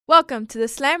Welcome to the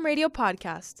Slam Radio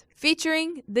Podcast,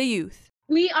 featuring the youth.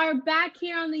 We are back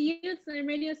here on the Youth Slam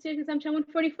Radio Station, Channel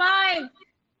 145.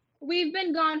 We've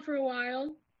been gone for a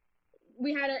while.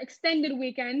 We had an extended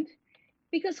weekend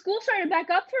because school started back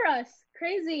up for us.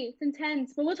 Crazy, it's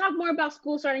intense. But we'll talk more about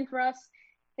school starting for us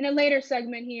in a later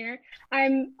segment here.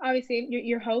 I'm obviously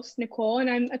your host, Nicole, and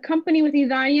I'm accompanied with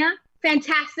Idania.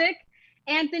 Fantastic.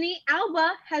 Anthony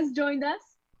Alba has joined us,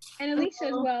 and Alicia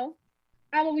as well.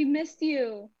 Alba, we missed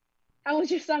you. How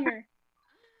was your summer?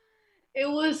 It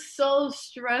was so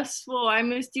stressful. I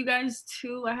missed you guys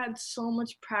too. I had so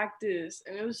much practice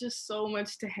and it was just so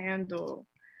much to handle.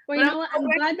 Well, you know what? I'm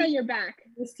glad that you're back.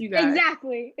 Missed you guys.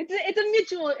 Exactly. It's a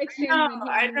mutual exchange.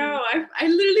 I know. I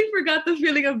literally forgot the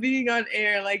feeling of being on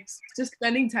air, like just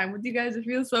spending time with you guys. It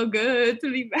feels so good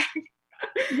to be back.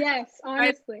 Yes,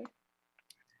 honestly.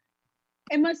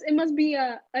 It must be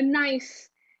a nice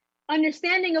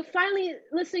understanding of finally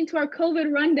listening to our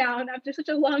COVID rundown after such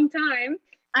a long time.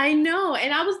 I know,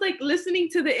 and I was like listening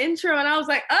to the intro, and I was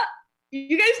like,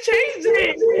 you guys changed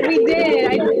it." We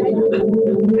did.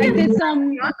 I did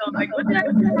some. Like, what did I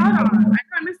miss out on? I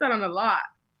kind of missed out on a lot.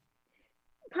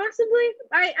 Possibly,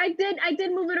 I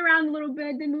did move it around a little bit.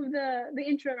 I did move the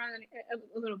intro around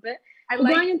a little bit. I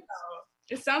like it.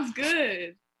 It sounds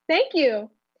good. Thank you.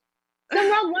 Some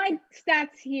worldwide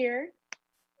stats here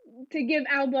to give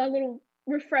Alba a little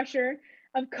refresher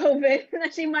of COVID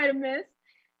that she might have missed.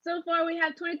 So far, we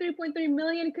have 23.3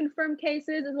 million confirmed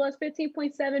cases, as well as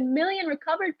 15.7 million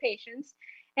recovered patients,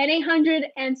 and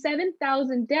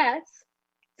 807,000 deaths.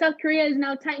 South Korea is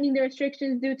now tightening their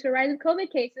restrictions due to a rise of COVID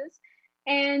cases.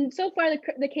 And so far,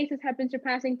 the cases have been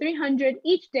surpassing 300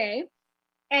 each day.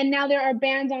 And now there are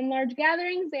bans on large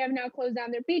gatherings. They have now closed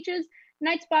down their beaches,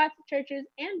 night spots, churches,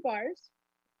 and bars.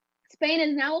 Spain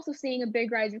is now also seeing a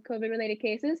big rise of COVID-related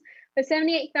cases, with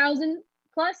 78,000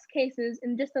 plus cases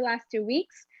in just the last 2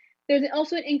 weeks. There's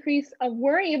also an increase of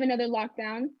worry of another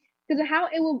lockdown because of how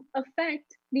it will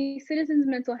affect the citizens'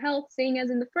 mental health, seeing as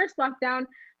in the first lockdown,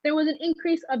 there was an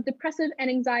increase of depressive and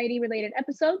anxiety-related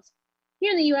episodes.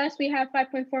 Here in the US, we have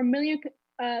 5.4 million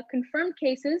confirmed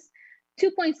cases,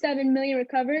 2.7 million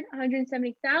recovered,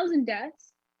 170,000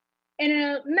 deaths. And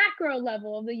at a macro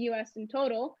level of the US in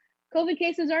total, COVID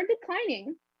cases are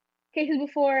declining. Cases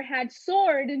before had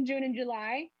soared in June and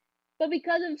July, but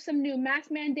because of some new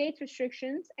mask mandates,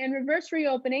 restrictions, and reverse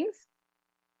reopenings,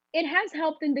 it has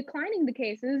helped in declining the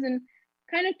cases and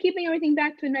kind of keeping everything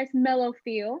back to a nice mellow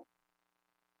feel.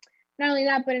 Not only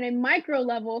that, but in a micro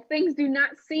level, things do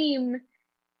not seem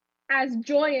as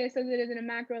joyous as it is in a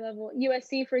macro level.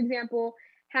 USC, for example,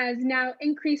 has now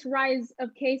increased rise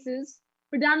of cases,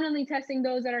 predominantly testing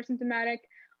those that are symptomatic,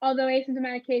 although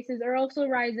asymptomatic cases are also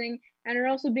rising and are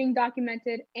also being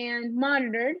documented and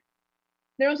monitored.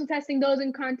 They're also testing those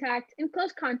in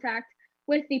close contact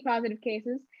with the positive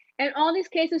cases. And all these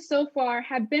cases so far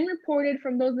have been reported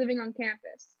from those living on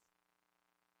campus.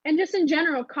 And just in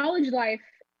general, college life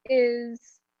is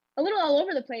a little all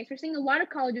over the place. We're seeing a lot of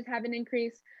colleges have an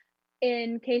increase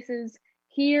in cases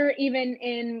here,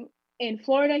 even in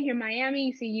Florida, here in Miami,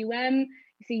 you see UM,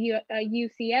 you see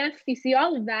UCF, you see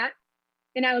all of that.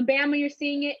 In Alabama, you're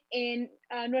seeing it. In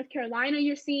North Carolina,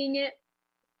 you're seeing it.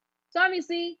 So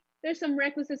obviously, there's some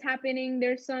recklessness happening.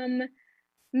 There's some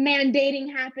mandating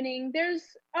happening. There's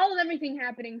all of everything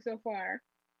happening so far.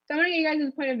 So I want to get you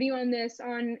guys' point of view on this,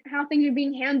 on how things are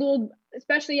being handled,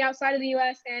 especially outside of the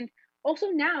U.S. and also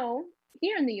now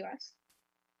here in the U.S.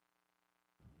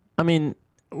 I mean,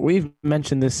 we've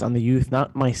mentioned this on the youth,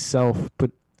 not myself,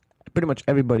 but pretty much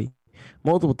everybody,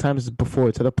 multiple times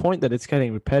before, to the point that it's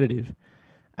getting repetitive.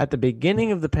 At the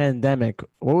beginning of the pandemic,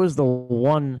 what was the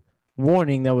one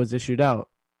warning that was issued out?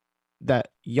 That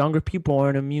younger people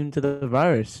aren't immune to the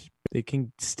virus. They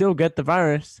can still get the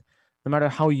virus no matter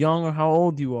how young or how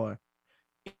old you are.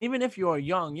 Even if you are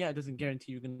young, it doesn't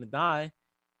guarantee you're going to die,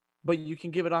 but you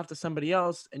can give it off to somebody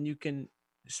else and you can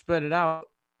spread it out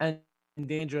and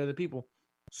endanger other people.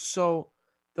 So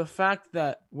the fact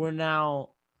that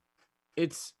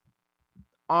it's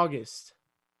August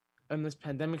and this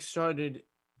pandemic started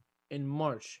in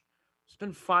March. It's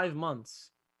been 5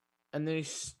 months. And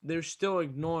they're still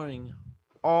ignoring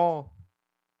all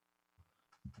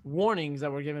warnings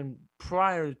that were given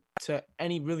prior to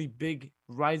any really big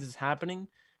rises happening.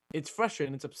 It's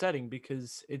frustrating. It's upsetting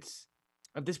because it's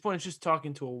at this point it's just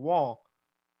talking to a wall.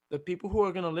 The people who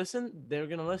are gonna listen, they're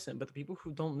gonna listen, but the people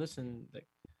who don't listen,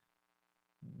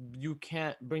 you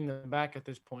can't bring them back at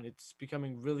this point. It's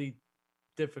becoming really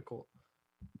difficult.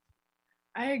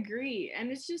 I agree,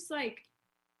 and it's just like,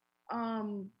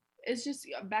 it's just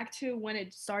back to when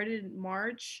it started in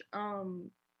March.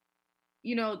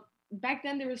 back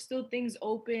then there were still things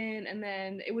open, and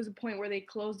then it was a point where they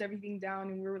closed everything down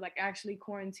and we were like actually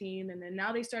quarantined, and then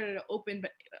now they started to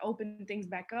open things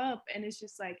back up, and it's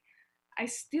just like I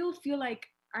still feel like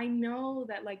I know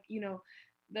that, like, you know,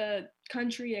 the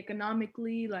country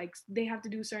economically, like, they have to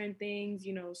do certain things,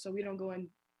 you know, so we don't go in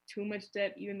too much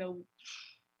debt, even though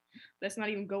let's not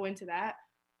even go into that.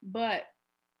 But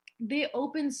they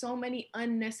open so many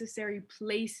unnecessary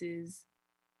places,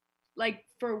 like,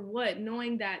 for what?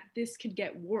 Knowing that this could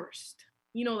get worse.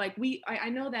 You know, like, I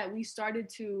know that we started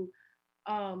to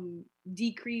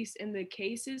decrease in the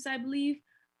cases, I believe,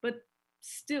 but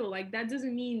still, like, that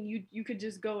doesn't mean you could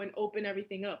just go and open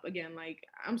everything up again. Like,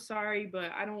 I'm sorry,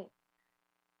 but I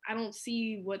don't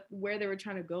see where they were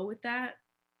trying to go with that.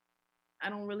 I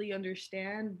don't really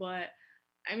understand, but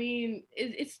I mean,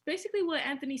 it's basically what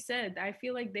Anthony said. I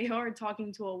feel like they are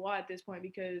talking to a wall at this point,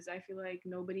 because I feel like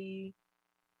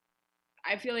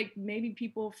maybe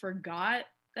people forgot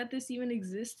that this even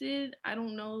existed. I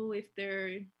don't know if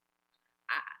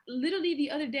literally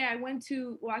the other day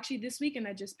actually this weekend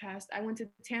I just passed, I went to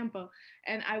Tampa,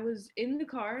 and I was in the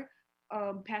car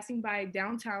passing by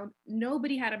downtown.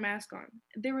 Nobody had a mask on.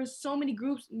 There were so many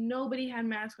groups, nobody had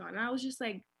masks on. And I was just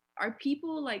like, are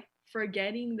people like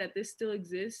forgetting that this still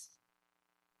exists?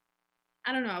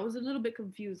 I don't know. I was a little bit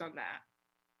confused on that.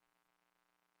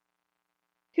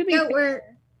 To be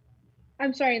fair,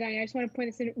 I'm sorry, Dani, I just want to point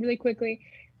this in really quickly,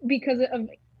 because of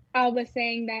Alba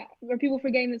saying that are people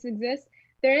forgetting this exists.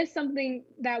 There is something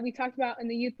that we talked about in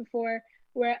the youth before,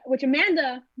 which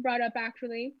Amanda brought up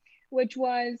actually, which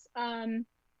was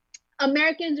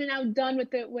Americans are now done with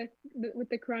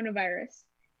the coronavirus.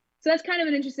 So that's kind of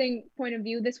an interesting point of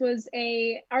view. This was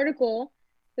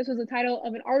the title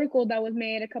of an article that was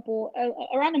made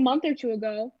around a month or two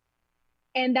ago.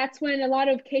 And that's when a lot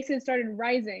of cases started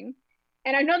rising.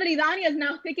 And I know that Idania is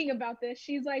now thinking about this.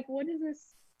 She's like, what is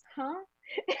this? Huh?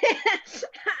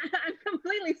 I'm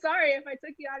completely sorry if I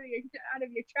took you out of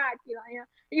your track, Idania. Are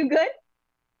you good?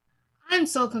 I'm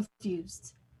so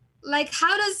confused. Like,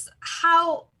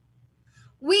 how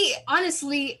we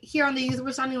honestly here on the youth,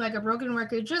 we're sounding like a broken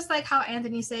record, just like how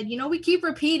Anthony said, you know, we keep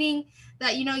repeating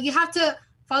that, you know, you have to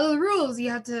follow the rules.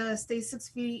 You have to stay 6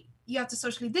 feet. You have to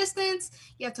socially distance.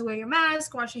 You have to wear your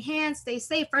mask, wash your hands, stay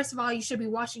safe. First of all, you should be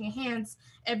washing your hands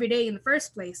every day in the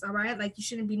first place. All right. Like, you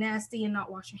shouldn't be nasty and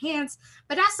not wash your hands,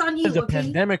 but that's on you. Is a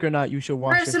pandemic or not? You should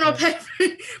wash personal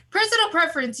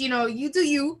preference. You know, you do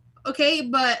you. Okay.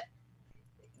 But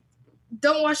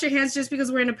don't wash your hands just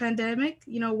because we're in a pandemic.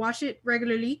 You know, wash it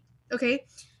regularly. Okay.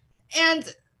 And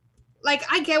like,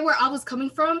 I get where I was coming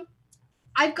from.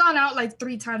 I've gone out like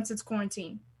 3 times since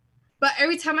quarantine, but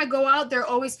every time I go out, there are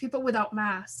always people without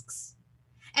masks.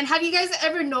 And have you guys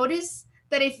ever noticed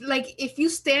that if you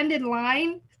stand in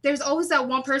line, there's always that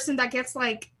one person that gets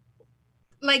like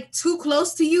too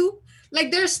close to you?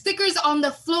 Like, there's stickers on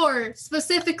the floor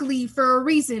specifically for a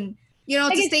reason, you know,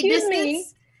 like, to stay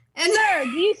distance. And sir,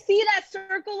 do you see that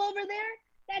circle over there?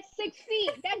 That's 6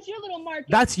 feet. That's your little market.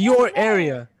 That's your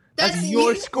area. That's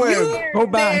your square. Go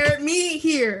back. There, me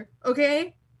here,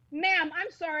 okay? Ma'am, I'm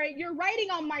sorry. You're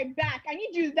writing on my back. I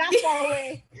need you that far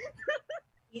away.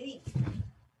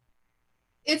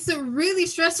 It's really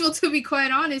stressful, to be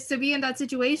quite honest, to be in that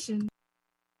situation.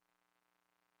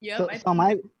 Yep.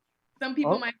 Some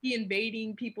people might be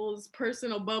invading people's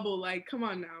personal bubble. Like, come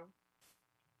on now.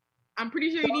 I'm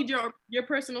pretty sure you need your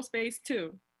personal space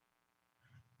too.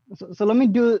 So let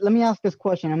me ask this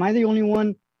question. Am I the only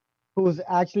one who's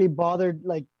actually bothered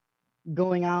like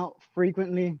going out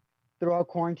frequently throughout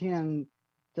quarantine and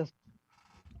just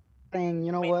saying,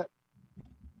 you know what?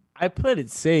 I played it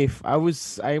safe. I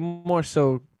more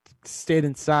so stayed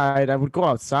inside. I would go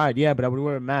outside, yeah, but I would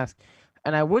wear a mask.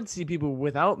 And I would see people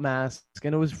without masks,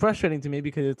 and it was frustrating to me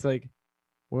because it's like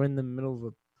we're in the middle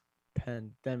of a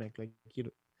pandemic. Like,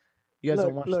 you guys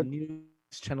don't watch the news,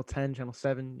 Channel 10, Channel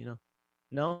 7, you know?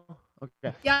 No?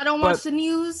 Okay. Y'all don't watch the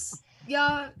news?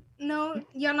 Y'all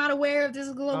not aware of this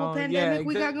global pandemic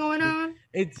we got going on?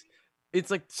 It's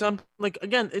like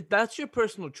that's your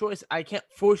personal choice. I can't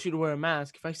force you to wear a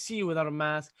mask. If I see you without a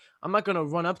mask, I'm not gonna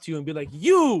run up to you and be like,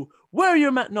 you wear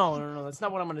your mask. No, that's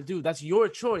not what I'm gonna do. That's your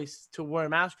choice to wear a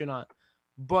mask or not.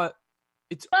 But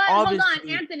hold on,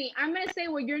 Anthony. I'm gonna say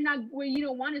what you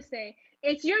don't want to say.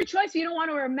 It's your choice if you don't want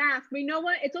to wear a mask. But you know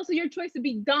what? It's also your choice to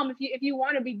be dumb if you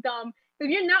want to be dumb. If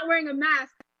you're not wearing a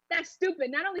mask, that's stupid.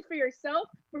 Not only for yourself,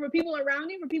 but for people around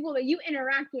you, for people that you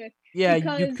interact with. Yeah,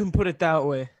 you can put it that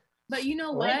way. But you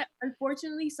know what?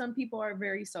 Unfortunately, some people are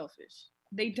very selfish.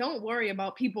 they don't worry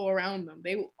about people around them.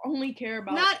 They only care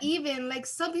about Not even like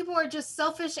some people are just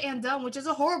selfish and dumb, which is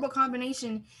a horrible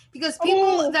combination because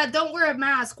people that don't wear a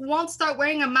mask won't start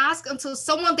wearing a mask until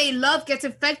someone they love gets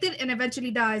infected and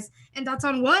eventually dies. And that's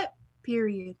on what?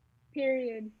 Period.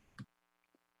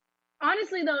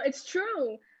 Honestly, though, it's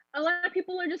true. A lot of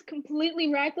people are just completely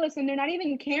reckless and they're not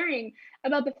even caring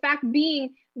about the fact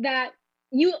being that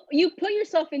you put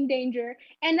yourself in danger.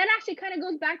 And that actually kind of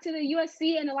goes back to the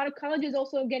USC and a lot of colleges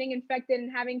also getting infected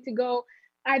and having to go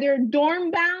either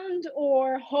dorm bound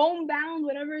or home bound,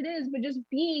 whatever it is, but just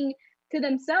being to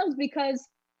themselves because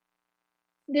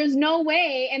there's no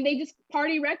way, and they just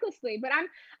party recklessly. But I'm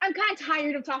kind of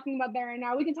tired of talking about that right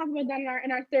now. We can talk about that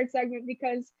in our third segment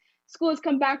because school has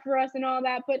come back for us and all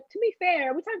that. But to be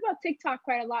fair, we talk about TikTok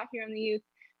quite a lot here on the youth.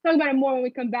 Talk about it more when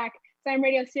we come back. Slam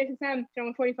Radio, Sirius XM,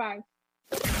 channel 145.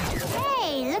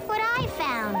 Hey, look what I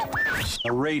found.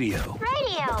 A radio.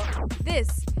 This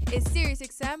is Sirius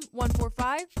XM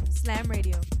 145 Slam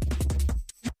Radio.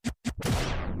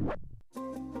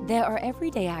 There are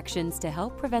everyday actions to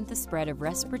help prevent the spread of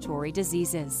respiratory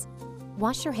diseases.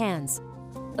 Wash your hands.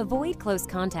 Avoid close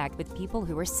contact with people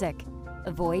who are sick.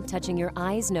 Avoid touching your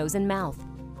eyes, nose, and mouth.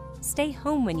 Stay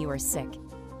home when you are sick.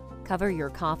 Cover your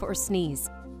cough or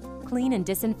sneeze. Clean and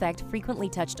disinfect frequently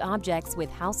touched objects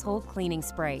with household cleaning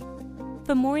spray.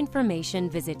 For more information,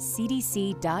 visit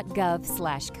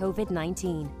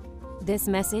cdc.gov/COVID-19. This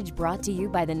message brought to you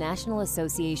by the National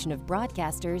Association of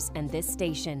Broadcasters and this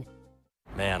station.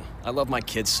 Man, I love my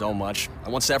kids so much. I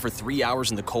once sat for 3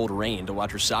 hours in the cold rain to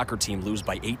watch her soccer team lose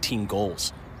by 18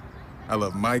 goals. I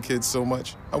love my kids so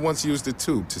much, I once used a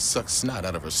tube to suck snot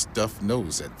out of her stuffed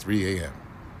nose at 3 a.m.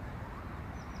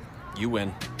 You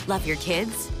win. Love your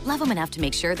kids? Love them enough to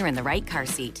make sure they're in the right car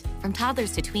seat. From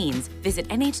toddlers to tweens, visit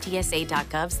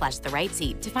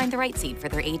nhtsa.gov/the-right-seat to find the right seat for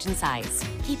their age and size.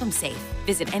 Keep them safe.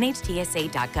 Visit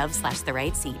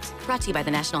nhtsa.gov/the-right-seat. Brought to you by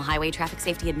the National Highway Traffic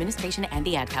Safety Administration and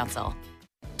the Ad Council.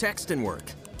 Text and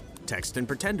work. Text and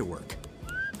pretend to work.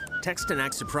 Text and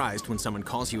act surprised when someone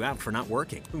calls you out for not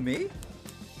working. Who, me?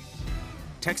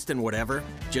 Text and whatever,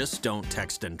 just don't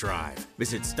text and drive.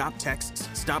 Visit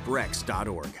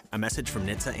StopTextsStopWrecks.org. A message from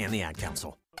NHTSA and the Ad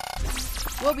Council.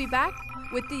 We'll be back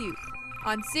with the youth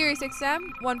on Sirius XM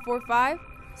 145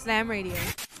 Slam Radio.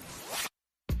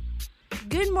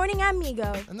 Good morning,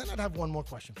 amigo. And then I'd have one more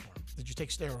question for him. Did you take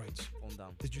steroids?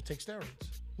 Did you take steroids?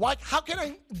 Why? How can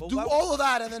I do all of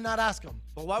that and then not ask him?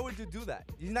 But why would you do that?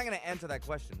 He's not going to answer that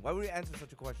question. Why would he answer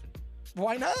such a question?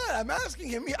 Why not? I'm asking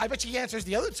him. I bet he answers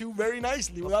the other two very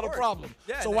nicely without a problem.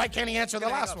 Yeah, so why can't he answer the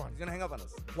last one? He's going to hang up on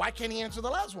us. Why can't he answer the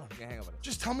last one? He's going to hang up on us.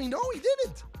 Just tell me no, he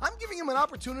didn't. I'm giving him an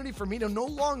opportunity for me to no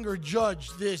longer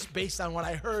judge this based on what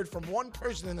I heard from one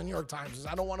person in the New York Times.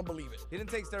 I don't want to believe it. He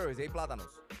didn't take steroids. He ate plátanos.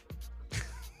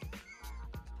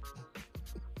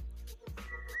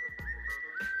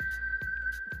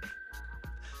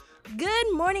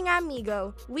 Good morning,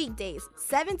 amigo. Weekdays,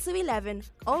 7 to 11,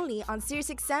 only on Sirius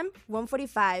XM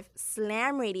 145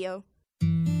 Slam Radio.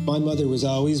 My mother was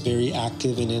always very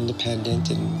active and independent,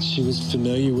 and she was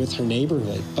familiar with her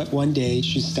neighborhood. But one day,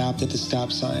 she stopped at the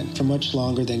stop sign for much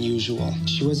longer than usual.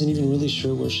 She wasn't even really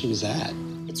sure where she was at.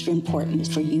 It's important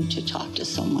for you to talk to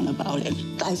someone about it.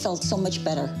 I felt so much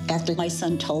better after my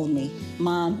son told me,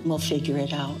 Mom, we'll figure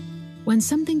it out. When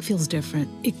something feels different,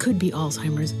 it could be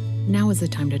Alzheimer's. Now is the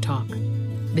time to talk.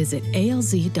 Visit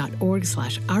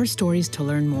alz.org/ourstories to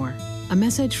learn more. A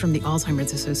message from the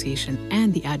Alzheimer's Association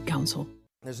and the Ad Council.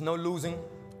 There's no losing,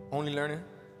 only learning.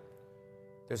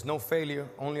 There's no failure,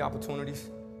 only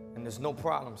opportunities. And there's no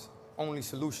problems, only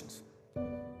solutions.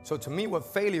 So to me, what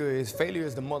failure is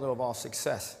the mother of all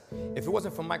success. If it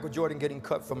wasn't for Michael Jordan getting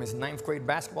cut from his 9th grade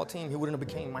basketball team, he wouldn't have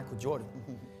became Michael Jordan.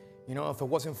 You know, if it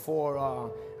wasn't for,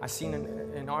 I seen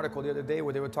an article the other day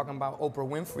where they were talking about Oprah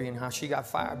Winfrey and how she got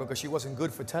fired because she wasn't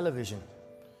good for television.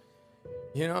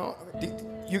 You know,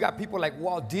 you got people like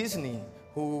Walt Disney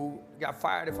who got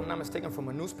fired, if I'm not mistaken, from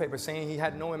a newspaper saying he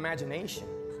had no imagination.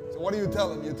 So what do you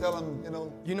tell him? You tell him,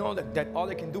 You know that all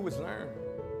they can do is learn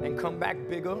and come back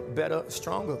bigger, better,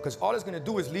 stronger, because all it's gonna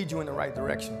do is lead you in the right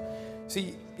direction.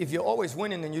 See, if you're always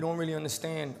winning, then you don't really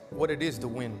understand what it is to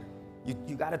win.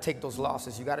 You gotta take those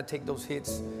losses, you gotta take those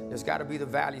hits. There's gotta be the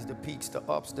valleys, the peaks, the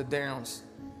ups, the downs.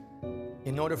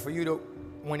 In order for you to,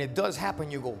 when it does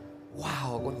happen, you go,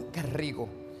 wow, qué rico.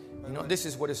 You know, this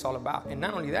is what it's all about. And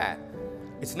not only that,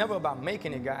 it's never about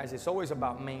making it, guys. It's always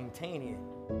about maintaining it.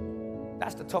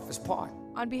 That's the toughest part.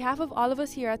 On behalf of all of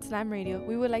us here at Slam Radio,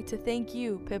 we would like to thank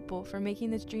you, Pitbull, for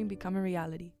making this dream become a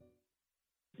reality.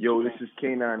 Yo, this is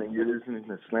K9, and you're listening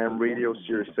to Slam Radio,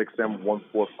 Sirius XM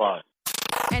 145.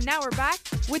 And now we're back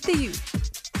with the youth.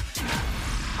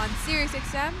 on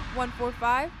SiriusXM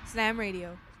 145 Slam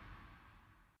Radio.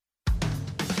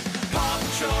 Paw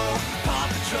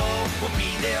Patrol will be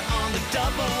there on the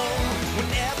double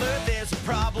whenever there's a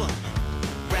problem.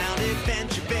 Round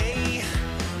Adventure Bay,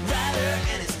 Ryder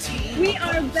and his team. We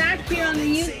are back here on the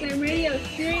Youth Slam Radio,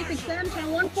 SiriusXM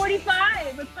channel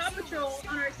 145 with Paw Patrol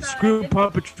on our side. Screw Paw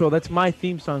Patrol. That's my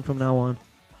theme song from now on.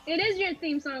 It is your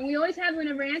theme song. We always have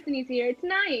whenever Anthony's here. It's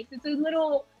nice. It's a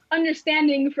little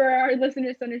understanding for our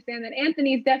listeners to understand that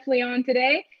Anthony's definitely on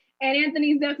today, and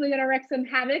Anthony's definitely going to wreak some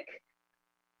havoc.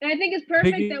 And I think it's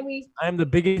perfect that we... I am the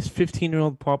biggest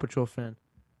 15-year-old Paw Patrol fan.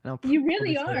 You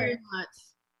really are.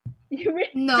 You really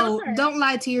No, are. don't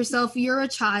lie to yourself. You're a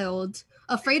child,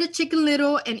 afraid of Chicken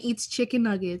Little and eats chicken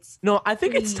nuggets. No, I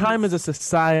think it's time as a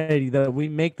society that we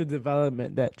make the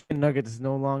development that chicken nuggets is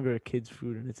no longer a kid's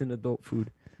food and it's an adult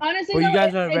food. Honestly, Well, no, you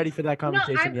guys aren't ready for that No,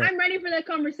 conversation yet. I'm ready for that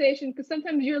conversation because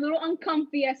sometimes you're a little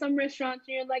uncomfy at some restaurants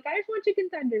and you're like, I just want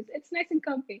chicken tenders. It's nice and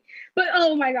comfy. But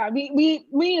oh my God, we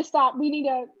need to stop. We need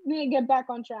to get back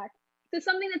on track to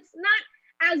something that's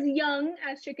not as young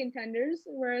as chicken tenders,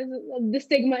 whereas the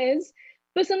stigma is,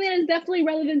 but something that is definitely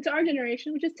relevant to our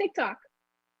generation, which is TikTok.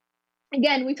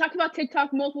 Again, we talked about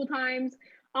TikTok multiple times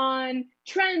on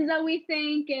trends that we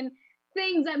think and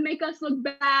things that make us look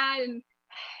bad and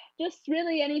just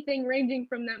really anything ranging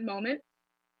from that moment.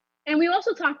 And we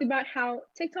also talked about how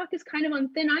TikTok is kind of on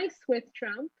thin ice with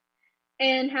Trump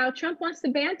and how Trump wants to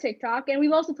ban TikTok. And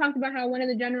we've also talked about how one of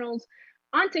the generals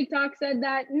on TikTok said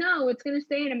that, no, it's going to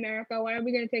stay in America. Why are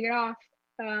we going to take it off?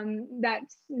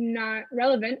 That's not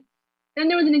relevant. Then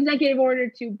there was an executive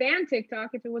order to ban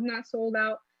TikTok if it was not sold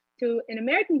out to an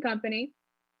American company.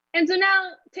 And so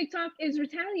now TikTok is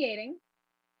retaliating.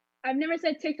 I've never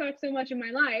said TikTok so much in my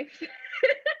life.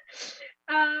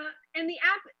 And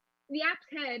the app's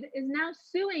head is now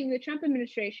suing the Trump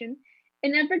administration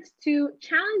in efforts to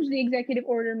challenge the executive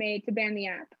order made to ban the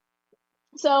app.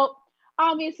 So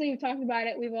obviously we've talked about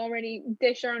it. We've already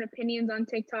dished our own opinions on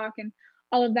TikTok and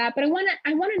all of that. But I want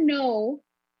to know.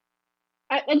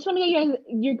 I just want to get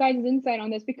your guys' insight on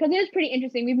this because it is pretty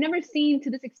interesting. We've never seen to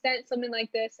this extent something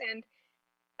like this, and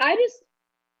I'm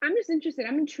just interested.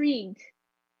 I'm intrigued.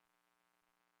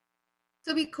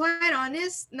 To be quite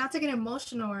honest, not to get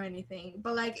emotional or anything,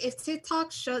 but like if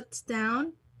TikTok shuts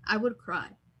down, I would cry,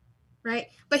 right?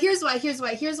 But here's why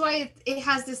it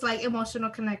has this like emotional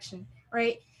connection,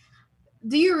 right?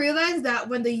 Do you realize that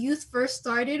when the youth first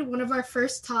started, one of our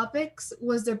first topics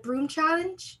was the broom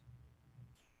challenge?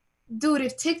 Dude,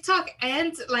 if TikTok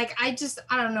ends, like I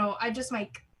don't know, I just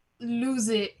like lose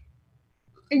it.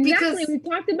 Exactly. We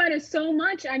talked about it so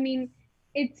much. I mean,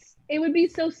 it would be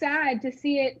so sad to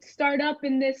see it start up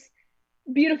in this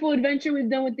beautiful adventure we've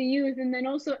done with the youth and then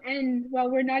also end while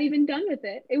we're not even done with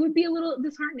it. It would be a little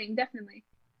disheartening, definitely.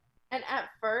 And at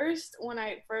first, when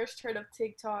I first heard of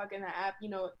TikTok and the app,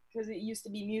 because it used to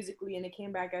be Musical.ly and it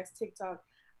came back as TikTok,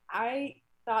 I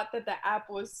thought that the app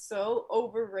was so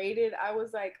overrated. I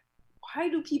was like, why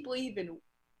do people even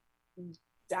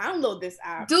download this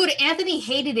app? Dude, Anthony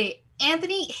hated it.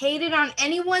 Anthony hated on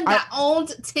anyone that owned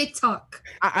TikTok.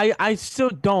 I still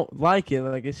don't like it.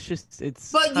 Like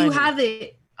it's. But you have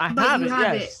it. I have it.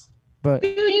 Yes. But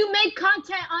dude, you make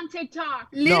content on TikTok.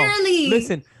 Literally. No,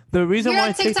 listen, the reason You're why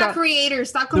a TikTok creator.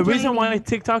 Stop complaining. The reason why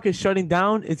TikTok is shutting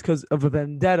down is because of a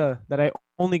vendetta that I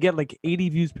only get like 80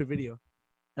 views per video,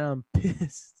 and I'm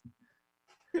pissed.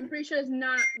 I'm pretty sure it's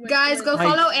not. Guys, go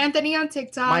follow Anthony on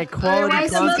TikTok. My quality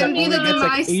content only gets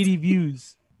like 80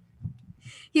 views.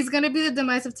 He's gonna be the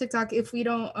demise of TikTok if we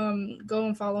don't go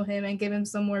and follow him and give him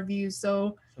some more views.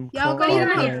 So y'all go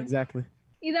here. Exactly.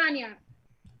 Idania,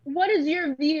 what is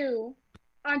your view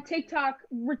on TikTok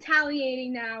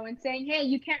retaliating now and saying, "Hey,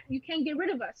 you can't get rid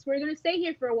of us. We're gonna stay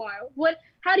here for a while."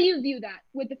 How do you view that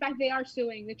with the fact they are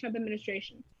suing the Trump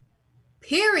administration?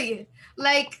 Period.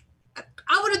 Like,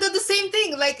 I would have done the same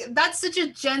thing. Like, that's such a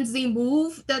Gen Z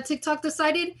move that TikTok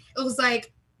decided. It was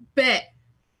like, bet.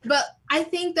 But I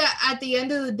think that at the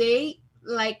end of the day,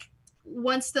 like,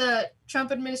 once the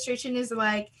Trump administration is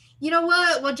like, you know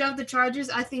what, we'll drop the charges,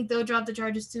 I think they'll drop the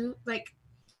charges too. Like,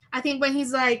 I think when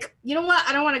he's like, you know what,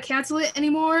 I don't want to cancel it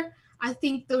anymore, I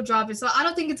think they'll drop it. So I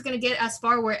don't think it's going to get as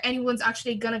far where anyone's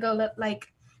actually going to go,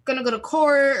 going to go to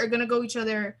court or going to go each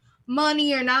other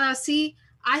money or not. See,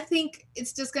 I think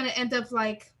it's just going to end up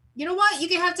like, you know what, you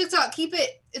can have TikTok, keep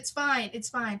it. It's fine. It's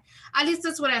fine. At least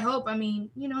that's what I hope. I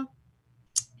mean,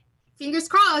 fingers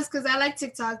crossed, because I like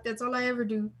TikTok. That's all I ever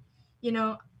do.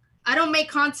 I don't make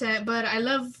content, but I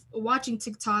love watching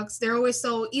TikToks. They're always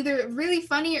so either really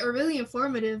funny or really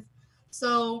informative.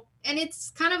 So, and it's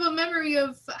kind of a memory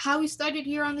of how we started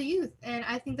here on The Youth. And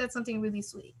I think that's something really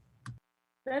sweet.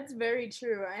 That's very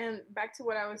true. And back to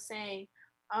what I was saying,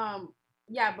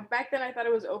 yeah, but back then I thought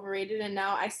it was overrated, and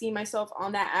now I see myself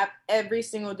on that app every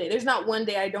single day. There's not one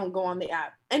day I don't go on the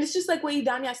app. And it's just like what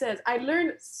Idania says. I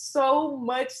learned so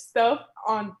much stuff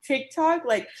on TikTok,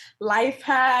 like life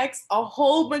hacks, a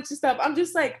whole bunch of stuff. I'm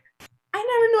just like, I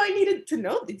never knew I needed to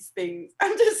know these things.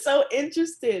 I'm just so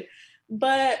interested.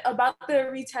 But about the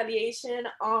retaliation,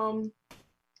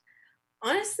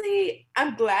 honestly,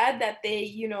 I'm glad that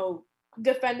they,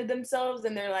 defended themselves,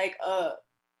 and they're like,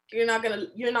 you're not gonna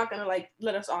like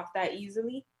let us off that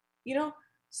easily,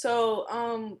 So,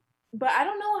 but I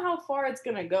don't know how far it's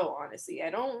gonna go, honestly. I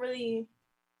don't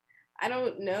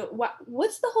know.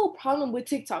 What's the whole problem with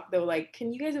TikTok though? Like,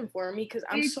 can you guys inform me? Because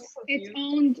I'm so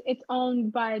confused. It's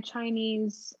owned by a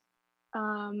Chinese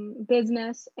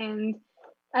business, and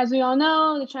as we all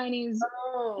know, the Chinese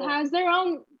has their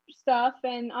own stuff,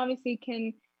 and obviously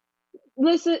can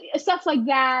listen stuff like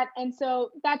that. And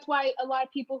so that's why a lot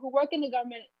of people who work in the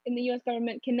government, in the US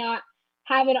government, cannot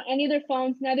have it on any of their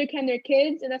phones, neither can their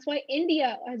kids. And that's why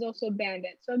India has also banned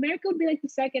it. So America would be like the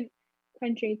second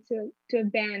country to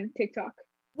ban TikTok.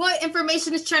 What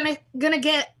information is China gonna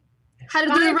get? How to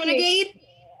do the renegade?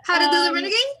 How to do the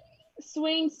renegade?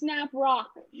 Swing, snap,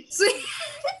 rock. Swing.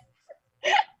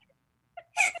 That's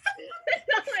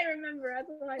all I remember.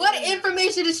 What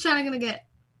information is China gonna get?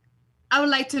 I would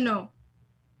like to know.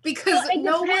 Because it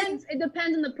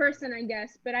depends on the person, I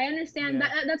guess. But I understand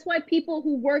that's why people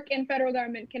who work in federal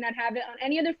government cannot have it on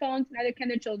any of their phones, neither can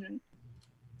their children.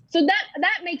 So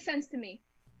that makes sense to me.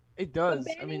 It does.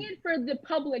 But banning it for the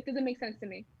public doesn't make sense to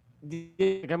me.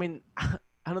 I mean, I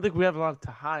don't think we have a lot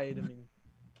to hide. I mean,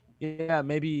 yeah,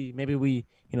 maybe we,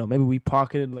 maybe we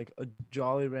pocketed like a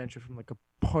Jolly Rancher from like a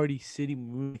Party City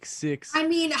like 6. I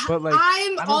mean, but, like,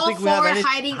 I'm all for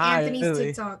hiding Anthony's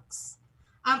really. TikToks.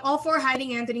 I'm all for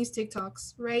hiding Anthony's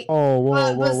TikToks, right? Oh,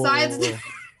 whoa. Besides,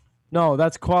 no,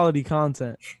 that's quality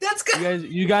content. That's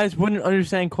good. You guys wouldn't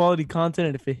understand quality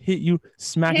content if it hit you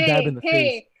smack dab in the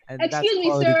face. And excuse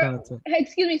me,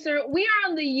 sir. We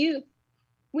are on the youth.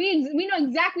 We know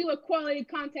exactly what quality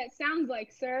content sounds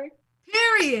like, sir.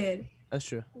 Period. That's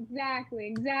true.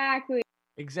 Exactly.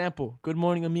 Example: Good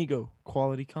Morning Amigo,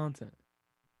 quality content.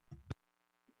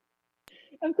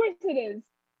 Of course it is.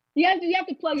 You have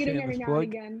to plug it in every now and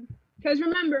again. Because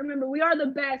remember, we are the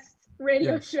best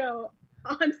radio show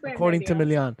on Slam according Radio. to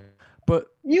Milian. But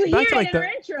you hear it like in our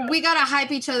intro. We gotta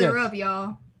hype each other up,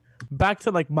 y'all. Back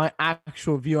to like my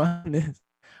actual view on this.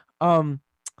 I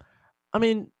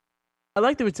mean, I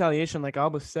like the retaliation, like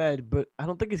Alba said, but I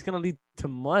don't think it's gonna lead to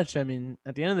much. I mean,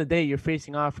 at the end of the day, you're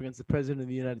facing off against the president of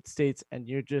the United States, and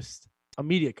you're just a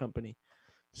media company.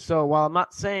 So while I'm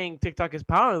not saying TikTok is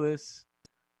powerless,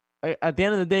 at the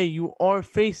end of the day, you are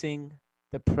facing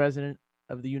the president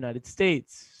of the United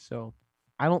States. So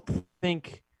I don't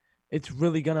think it's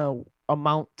really going to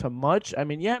amount to much. I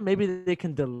mean, yeah, maybe they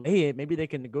can delay it. Maybe they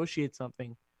can negotiate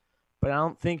something. But I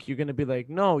don't think you're going to be like,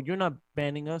 no, you're not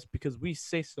banning us because we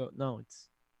say so. No, it's...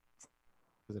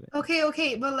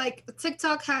 Okay. But like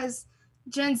TikTok has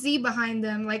Gen Z behind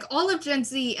them, like all of Gen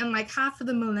Z and like half of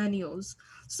the millennials.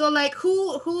 So like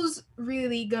who's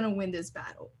really going to win this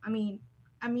battle? I mean,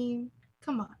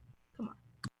 come on.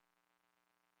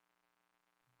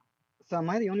 So am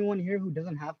I the only one here who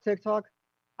doesn't have TikTok?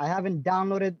 I haven't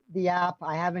downloaded the app.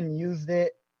 I haven't used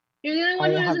it. You're the only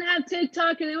one who doesn't have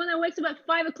TikTok. You're the one that wakes up at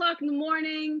 5 o'clock in the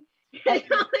morning. No.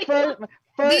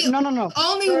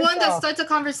 Only one that starts a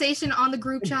conversation on the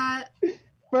group chat.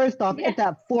 First off, it's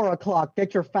at 4 o'clock.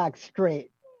 Get your facts straight.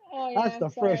 Oh, yeah, That's the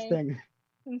first thing.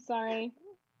 I'm sorry.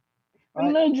 I'm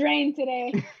a little drained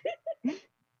today.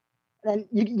 And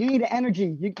you need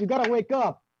energy. You gotta wake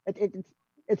up.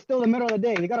 It's still the middle of the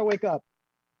day. You gotta wake up.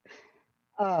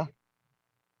 I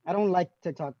don't like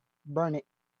TikTok. Burn it.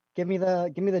 Give me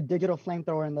the digital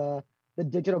flamethrower and the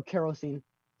digital kerosene.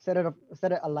 Set it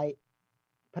alight.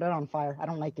 Put it on fire. I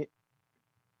don't like it.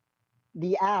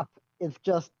 The app is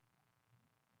just,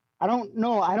 I don't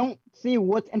know. I don't see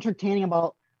what's entertaining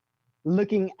about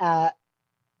looking at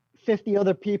 50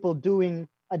 other people doing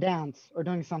a dance or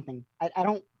doing something. I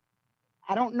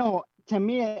don't know. To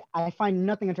me, I find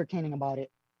nothing entertaining about it.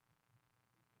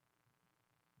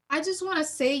 I just want to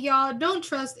say, y'all, don't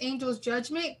trust Angel's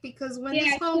judgment, because when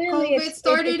this whole clearly COVID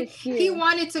started, he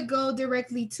wanted to go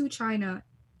directly to China.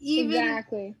 Even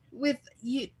with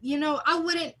you know, I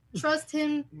wouldn't trust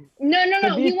him.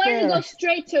 No. He wanted to go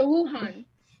straight to Wuhan.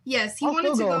 Yes, he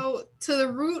wanted to go to the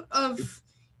root of,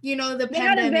 the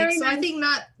pandemic. So I think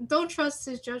don't trust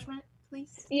his judgment,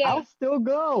 please. Yeah. I'll still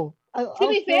go. To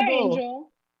be fair,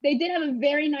 Angel, they did have a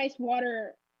very nice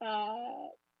water.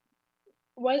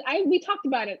 We talked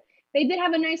about it. they did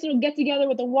have a nice little get together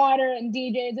with the water and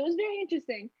DJs. It was very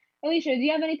interesting. Alicia, do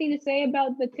you have anything to say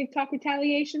about the TikTok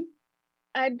retaliation?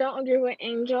 I don't agree with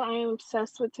Angel. I am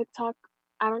obsessed with TikTok.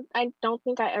 I don't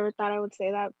think I ever thought I would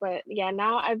say that, but yeah,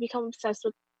 now I've become obsessed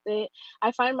with it.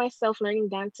 I find myself learning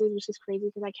dances, which is crazy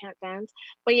because I can't dance.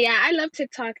 But yeah, I love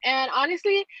TikTok. And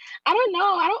honestly, I don't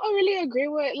know. I don't really agree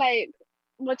with like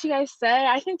what you guys said.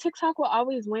 I think TikTok will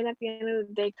always win at the end of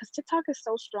the day because TikTok is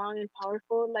so strong and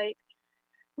powerful. Like,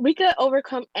 we could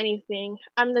overcome anything.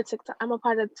 I'm a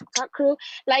part of the TikTok crew.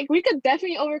 Like, we could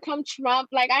definitely overcome Trump.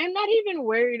 Like, I'm not even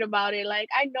worried about it. Like,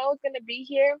 I know it's gonna be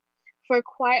here for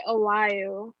quite a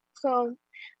while. So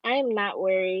I am not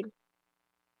worried.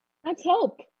 Let's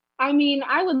hope. I mean,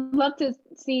 I would love to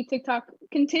see TikTok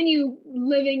continue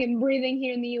living and breathing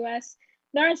here in the US.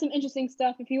 There are some interesting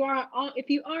stuff if you are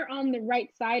on the right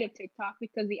side of TikTok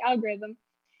because the algorithm.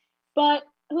 But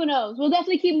who knows? We'll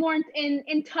definitely keep more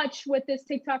in touch with this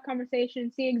TikTok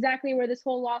conversation, see exactly where this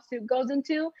whole lawsuit goes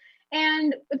into,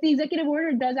 and if the executive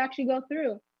order does actually go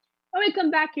through. When we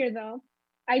come back here, though,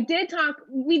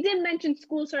 we did mention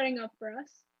school starting up for us.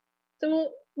 So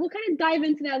we'll kind of dive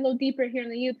into that a little deeper here on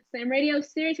the Youth Slam Radio,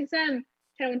 Sirius XM,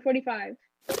 channel 145.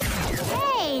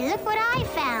 Hey, look what I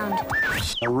found.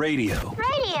 A radio.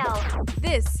 Radio.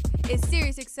 This is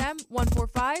Sirius XM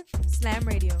 145 Slam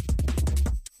Radio.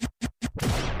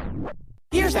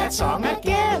 Here's that song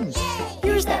again.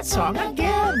 Here's that song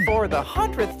again. For the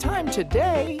 100th time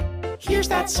today. Here's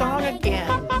that song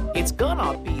again. It's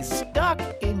gonna be stuck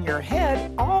in your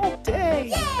head all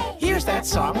day. Here's that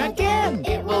song again.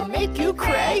 It will make you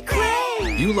cray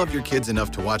cray. You love your kids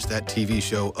enough to watch that TV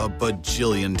show a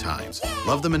bajillion times.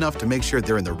 Love them enough to make sure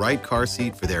they're in the right car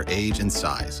seat for their age and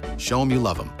size. Show them you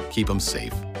love them. Keep them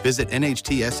safe. Visit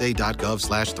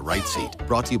nhtsa.gov/the-right-seat.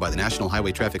 Brought to you by the National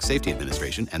Highway Traffic Safety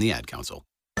Administration and the Ad Council.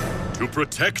 To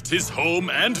protect his home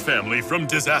and family from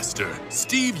disaster,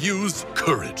 Steve used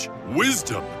courage,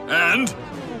 wisdom, and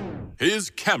his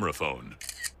camera phone.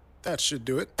 That should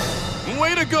do it.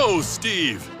 Way to go,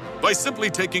 Steve! By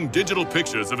simply taking digital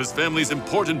pictures of his family's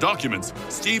important documents,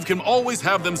 Steve can always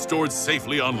have them stored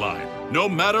safely online, no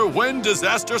matter when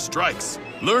disaster strikes.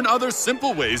 Learn other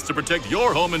simple ways to protect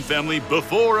your home and family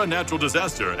before a natural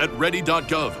disaster at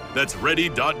ready.gov. That's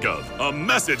ready.gov. A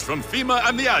message from FEMA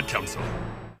and the Ad Council.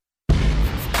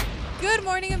 Good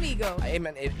morning, amigo. Hey,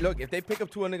 man, look, if they pick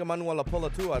up Tua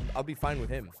Tagovailoa too, I'll be fine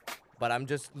with him. But I'm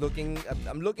just looking at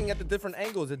the different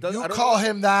angles. You call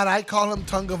him that, I call him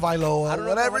Tagovailoa,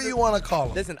 whatever you want to call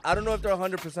him. Listen, I don't know if they're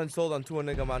 100% sold on Tua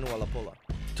Tagovailoa.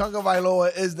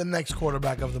 Tagovailoa is the next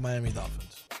quarterback of the Miami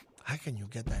Dolphins. How can you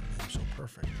get that name so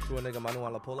perfect? Tua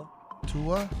Tagovailoa?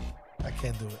 Tua? I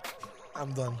can't do it.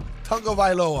 I'm done.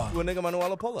 Tagovailoa. Tua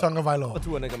Tagovailoa. Tagovailoa.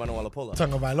 Tua Tagovailoa.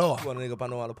 Tagovailoa. Tua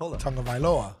Tagovailoa.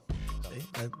 Tagovailoa. See,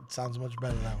 that sounds much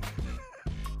better that way.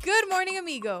 Good morning,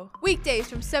 amigo. Weekdays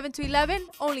from 7 to 11,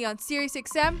 only on Sirius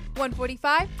XM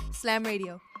 145 Slam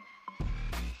Radio.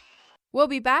 We'll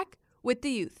be back with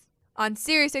the youth on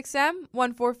Sirius XM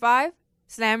 145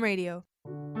 Slam Radio.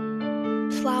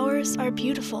 Flowers are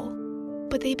beautiful,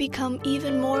 but they become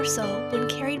even more so when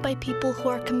carried by people who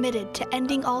are committed to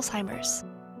ending Alzheimer's.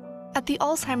 At the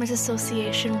Alzheimer's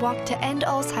Association Walk to End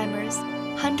Alzheimer's,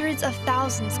 hundreds of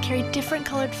thousands carry different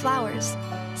colored flowers,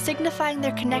 signifying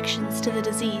their connections to the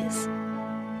disease.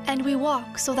 And we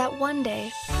walk so that one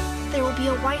day, there will be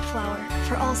a white flower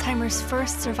for Alzheimer's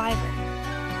first survivor.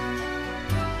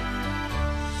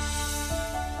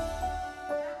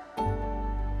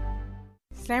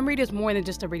 Slam Radio is more than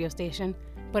just a radio station,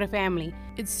 but a family.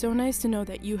 It's so nice to know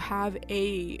that you have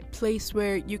a place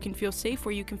where you can feel safe,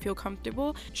 where you can feel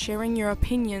comfortable sharing your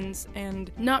opinions and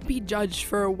not be judged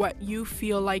for what you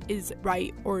feel like is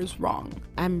right or is wrong.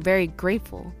 I'm very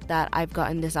grateful that I've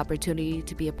gotten this opportunity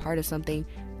to be a part of something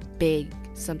big,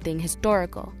 something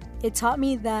historical. It taught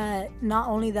me that not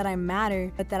only that I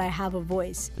matter, but that I have a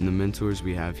voice. And the mentors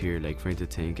we have here, like Frank the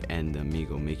Tank and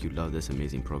Amigo, make you love this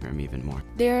amazing program even more.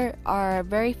 There are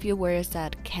very few words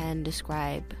that can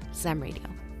describe Slam Radio.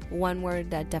 One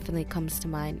word that definitely comes to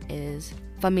mind is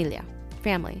familia,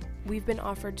 family. We've been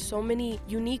offered so many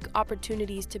unique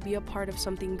opportunities to be a part of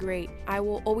something great. I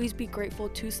will always be grateful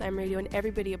to Slam Radio and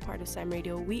everybody a part of Slam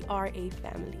Radio. We are a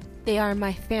family. They are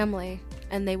my family,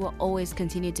 and they will always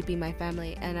continue to be my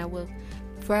family, and I will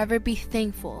forever be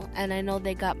thankful, and I know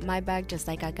they got my back just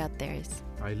like I got theirs.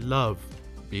 I love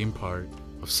being part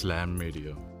of Slam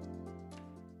Radio.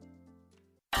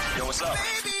 Yo, what's up?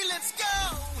 Baby, let's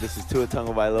go. This is Tua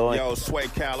Tagovailoa. Yo, Sway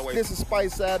Calloway. This is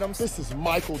Spice Adams. This is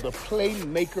Michael, the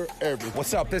playmaker everything.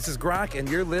 What's up? This is Gronk, and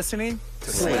you're listening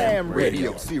to Slam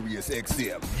Radio. Sirius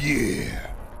XM. Yeah.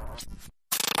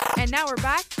 And now we're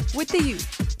back with the youth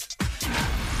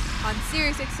on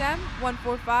Sirius XM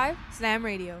 145 Slam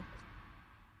Radio.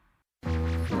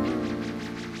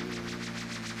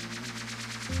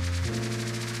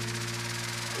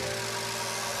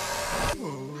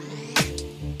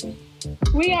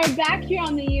 We are back here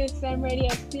on the Youth Slam Radio,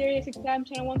 Sirius XM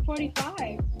channel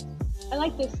 145. I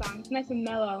like this song. It's nice and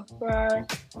mellow for our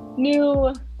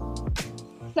new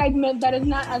segment that is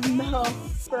not as mellow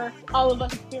for all of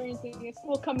us experiencing a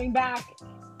school coming back.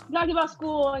 We talked about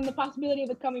school and the possibility of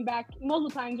it coming back multiple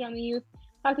times around the youth.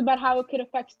 Talked about how it could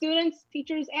affect students,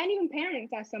 teachers, and even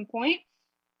parents at some point.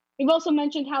 We've also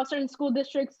mentioned how certain school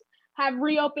districts have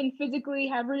reopened physically,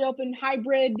 have reopened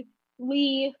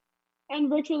hybridly and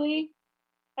virtually.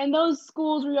 And those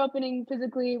schools reopening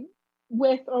physically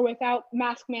with or without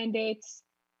mask mandates,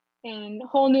 and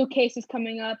whole new cases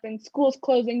coming up and schools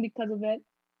closing because of it.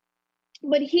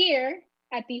 But here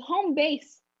at the home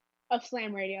base of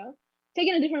Slam Radio,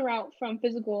 taking a different route from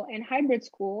physical and hybrid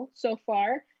school so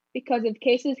far because of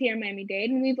cases here in Miami-Dade,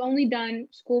 and we've only done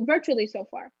school virtually so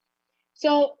far.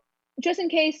 So just in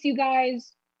case you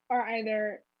guys are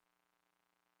either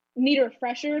need a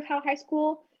refresher of how high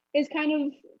school is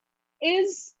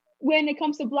when it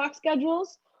comes to block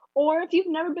schedules, or if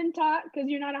you've never been taught because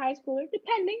you're not a high schooler,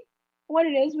 depending what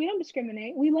it is, we don't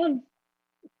discriminate. We love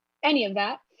any of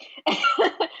that.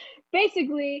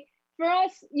 Basically, for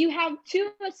us, you have two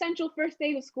essential first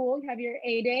days of school. You have your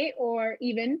A day or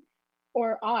even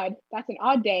or odd. That's an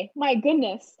odd day. My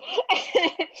goodness.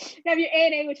 You have your A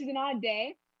day, which is an odd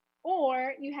day,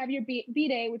 or you have your B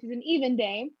day, which is an even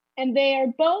day. And they are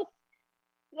both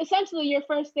essentially your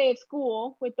first day of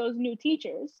school with those new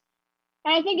teachers.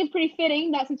 And I think it's pretty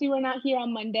fitting that since we were not here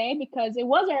on Monday, because it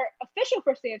was our official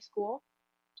first day of school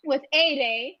with A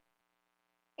day,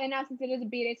 and now since it is a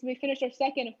B day, so we finished our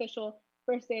second official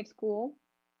first day of school.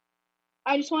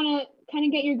 I just want to kind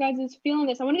of get your guys' feel on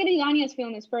this. I want to get Ilania's feel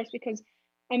on this first, because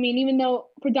I mean, even though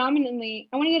predominantly,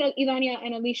 I want to get Ilania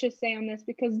and Alicia's say on this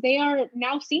because they are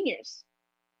now seniors.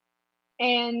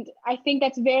 And I think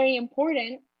that's very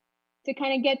important to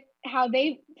kind of get how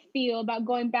they feel about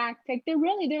going back to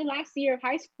their last year of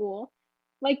high school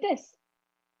like this.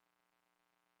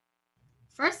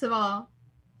 First of all,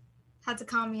 had to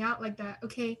call me out like that.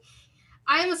 Okay,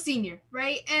 I am a senior,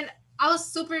 right? And I was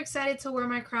super excited to wear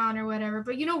my crown or whatever,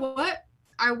 but you know what?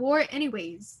 I wore it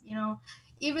anyways,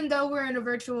 even though we're in a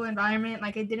virtual environment.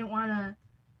 Like I didn't want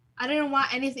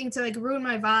anything to ruin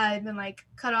my vibe and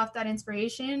cut off that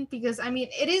inspiration, because I mean,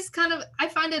 it is I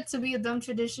find it to be a dumb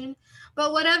tradition,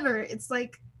 but whatever. It's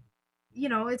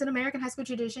it's an American high school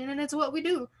tradition and it's what we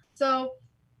do. So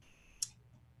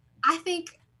I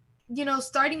think,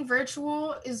 starting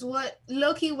virtual is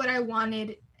low-key what I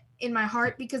wanted in my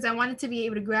heart, because I wanted to be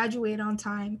able to graduate on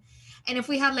time. And if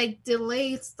we had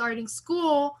delayed starting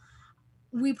school,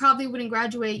 we probably wouldn't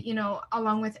graduate,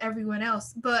 along with everyone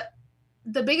else. But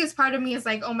the biggest part of me is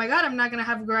oh my God, I'm not going to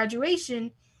have a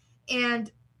graduation.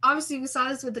 And obviously we saw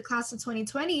this with the class of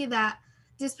 2020, that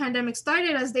this pandemic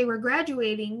started as they were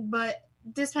graduating, but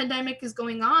this pandemic is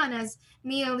going on as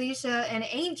me, Alicia, and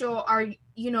Angel are,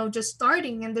 just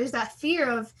starting. And there's that fear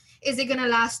of, is it going to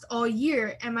last all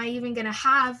year? Am I even going to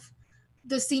have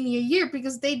the senior year?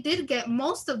 Because they did get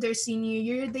most of their senior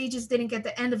year. They just didn't get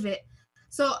the end of it.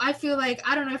 So I feel I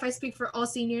don't know if I speak for all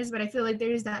seniors, but I feel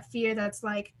there is that fear that's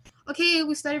okay,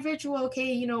 we started virtual.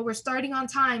 Okay, we're starting on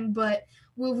time, but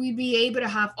will we be able to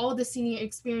have all the senior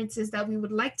experiences that we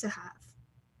would like to have?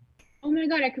 Oh my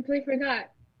God, I completely forgot.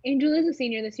 Angel is a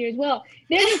senior this year as well.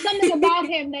 There's just something about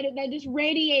him that just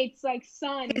radiates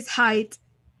sun. His height.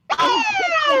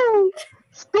 Oh!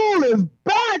 School is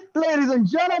back, ladies and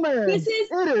gentlemen. This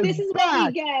is what we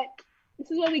get.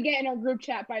 This is what we get in our group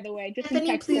chat, by the way. Just Can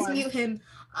you please mute him?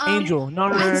 Angel, no,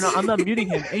 I'm not muting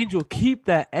him. Angel, keep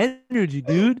that energy,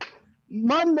 dude.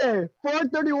 Monday,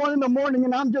 4:31 in the morning,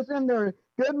 and I'm just in there.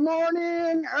 Good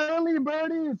morning, early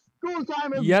birdies. School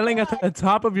time is yelling back. at the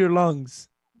top of your lungs.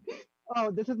 Oh,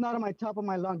 this is not on my top of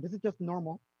my lung. This is just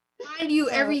normal. Mind you,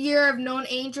 every year I've known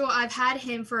Angel, I've had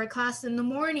him for a class in the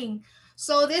morning.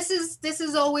 So this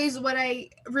is always what I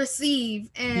receive,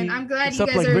 and I'm glad you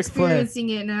guys are experiencing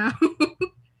it now.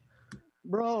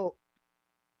 Bro,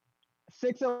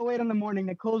 6:08 in the morning,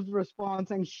 Nicole's response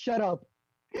saying, "Shut up,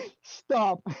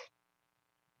 stop."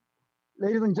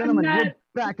 Ladies and gentlemen, we're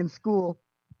back in school.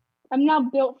 I'm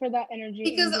not built for that energy.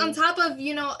 Because on top of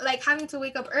having to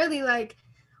wake up early,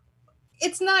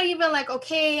 it's not even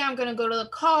okay, I'm gonna go to the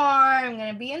car, I'm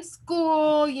gonna be in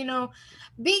school,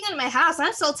 being in my house,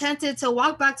 I'm so tempted to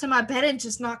walk back to my bed and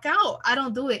just knock out. I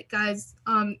don't do it, guys.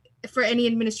 For any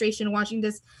administration watching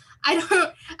this, I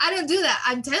don't do that.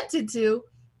 I'm tempted to,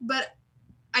 but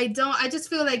I just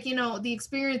feel like, you know, the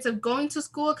experience of going to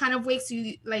school kind of wakes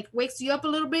you up a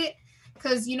little bit,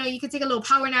 because, you know, you can take a little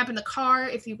power nap in the car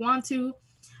if you want to.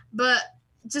 But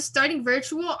just starting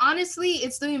virtual, honestly,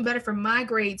 it's doing better for my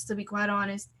grades, to be quite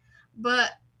honest.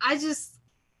 But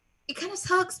it kind of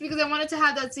sucks because I wanted to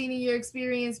have that senior year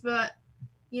experience, but,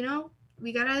 you know,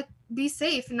 we gotta be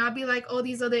safe and not be like all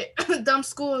these other dumb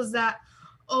schools that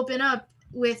open up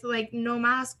with like no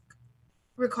mask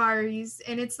requires,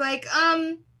 and it's like,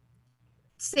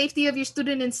 safety of your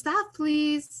student and staff,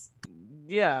 please.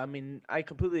 Yeah, I mean, I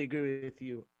completely agree with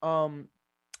you.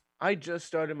 I just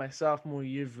started my sophomore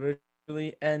year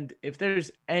virtually, and if there's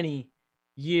any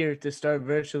year to start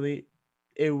virtually,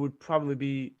 it would probably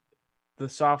be the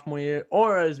sophomore year,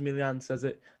 or as Milian says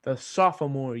it, the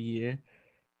sophomore year.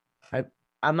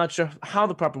 I'm not sure how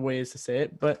the proper way is to say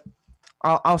it, but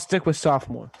I'll stick with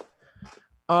sophomore.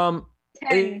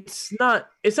 It's not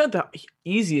the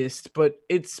easiest, but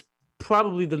it's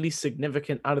probably the least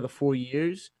significant out of the 4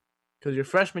 years, because your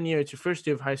freshman year, it's your first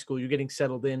year of high school, you're getting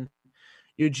settled in.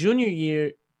 Your junior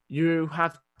year, you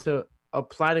have to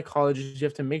apply to colleges. You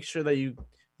have to make sure that you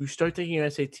start taking your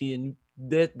SAT, and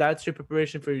that's your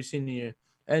preparation for your senior year.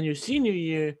 And your senior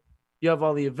year, you have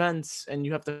all the events, and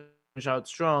you have to finish out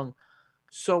strong.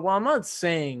 So while I'm not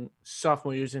saying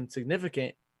sophomore year is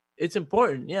insignificant, it's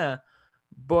important, yeah.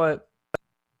 But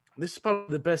this is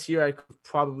probably the best year I could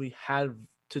probably have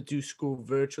to do school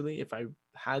virtually if I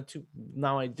had to.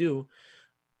 Now I do.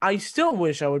 I still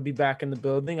wish I would be back in the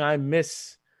building. I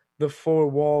miss the four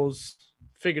walls,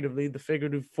 the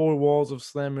figurative four walls of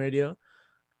Slam Radio.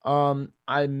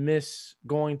 I miss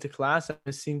going to class. I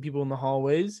miss seeing people in the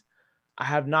hallways. I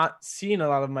have not seen a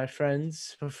lot of my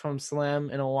friends from Slam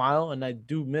in a while, and I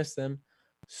do miss them.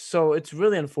 So it's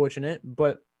really unfortunate,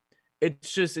 but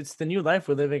it's the new life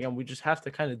we're living, and we just have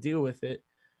to kind of deal with it.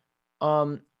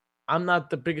 I'm not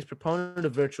the biggest proponent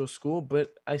of virtual school,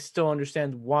 but I still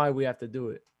understand why we have to do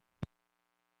it.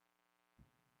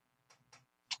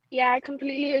 Yeah, I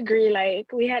completely agree.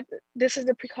 Like this is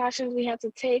the precautions we had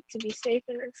to take to be safe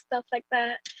and stuff like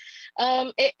that.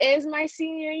 It is my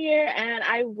senior year, and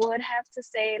I would have to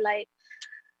say, like,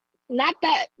 not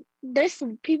that there's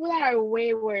people that are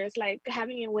way worse, like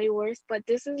having it way worse, but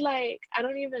this is like, I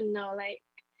don't even know, like,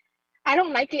 I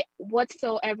don't like it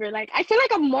whatsoever. Like, I feel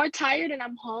like I'm more tired and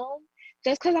I'm home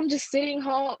just because I'm just sitting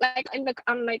home. Like,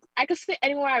 I'm like, I could sit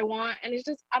anywhere I want, and it's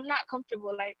just, I'm not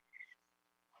comfortable, like,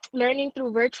 learning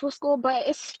through virtual school, but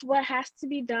it's what has to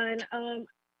be done.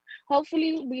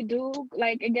 Hopefully we do,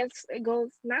 like, it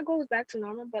goes back to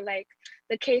normal, but like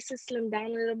the cases slim down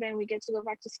a little bit and we get to go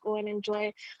back to school and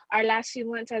enjoy our last few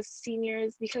months as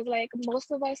seniors, because like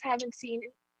most of us haven't seen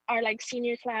our like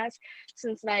senior class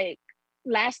since like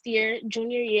last year,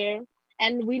 junior year,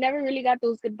 and we never really got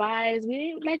those goodbyes.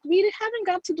 We haven't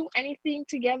got to do anything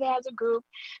together as a group,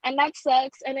 and that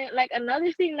sucks. And then like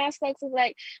another thing that sucks is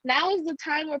like now is the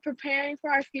time we're preparing for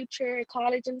our future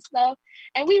college and stuff,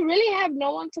 and we really have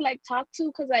no one to like talk to,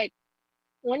 because like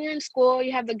when you're in school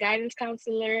you have the guidance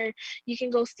counselor, you can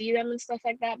go see them and stuff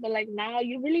like that, but like now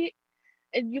you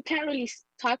can't really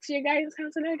talk to your guidance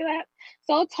counselor like that,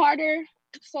 so it's harder.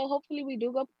 So hopefully we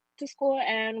do go to school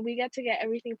and we get to get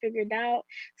everything figured out,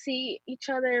 see each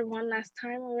other one last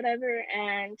time or whatever,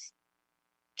 and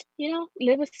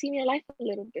live a senior life a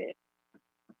little bit.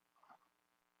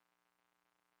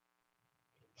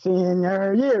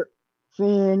 Senior year,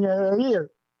 senior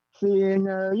year,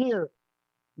 senior year.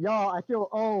 Y'all, I feel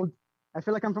old. I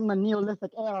feel like I'm from the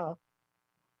Neolithic era.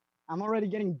 I'm already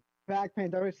getting back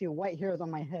pain. I already see white hairs on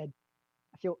my head.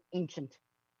 I feel ancient.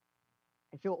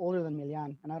 I feel older than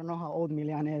Milian, and I don't know how old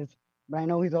Milian is, but I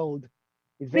know he's old.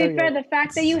 He's very to be fair, old. the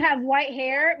fact that you have white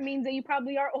hair means that you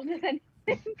probably are older than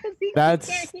him, because he That's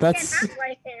can't have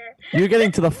white hair. You're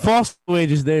getting to the false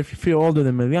wages there if you feel older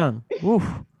than Milian. Oof.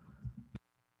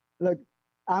 Look,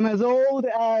 I'm as old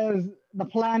as the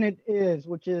planet is,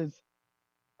 which is,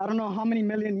 I don't know how many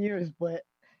million years, but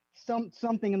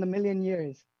something in the million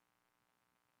years.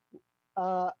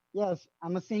 Yes,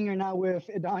 I'm a singer now with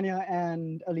Idania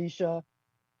and Alicia.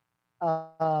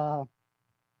 I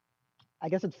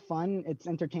guess it's fun, it's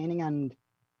entertaining, and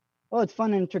well, it's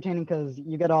fun and entertaining because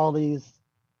you get all these,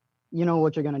 you know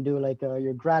what you're gonna do, like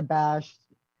your grad bash,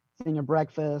 senior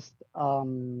breakfast,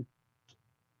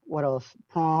 what else,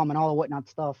 prom and all the whatnot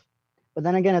stuff. But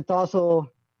then again, it's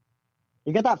also,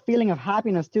 you get that feeling of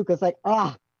happiness too, because like,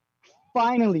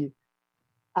 finally,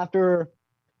 after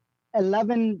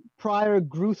 11 prior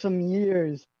gruesome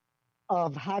years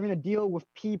of having to deal with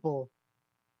people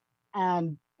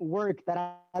and work that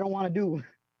I don't want to do,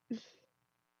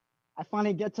 I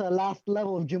finally get to the last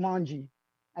level of Jumanji.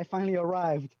 I finally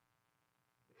arrived.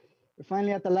 We're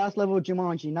finally at the last level of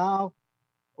Jumanji. Now,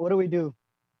 what do?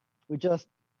 We just,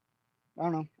 I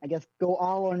don't know, I guess go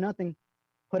all or nothing.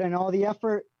 Put in all the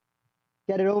effort,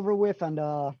 get it over with, and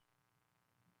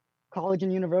college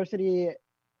and university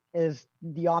is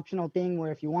the optional thing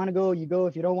where if you want to go, you go.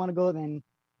 If you don't want to go, then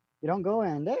you don't go,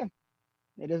 and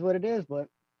it is what it is. But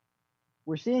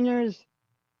we're seniors.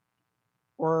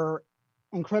 We're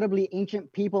incredibly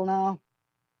ancient people now.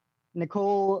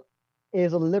 Nicole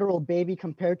is a literal baby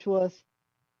compared to us.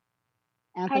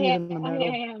 Anthony's in the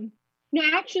middle. I am. No,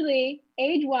 actually,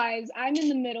 age-wise, I'm in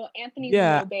the middle. Anthony's a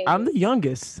Yeah, little baby. I'm the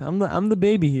youngest. I'm the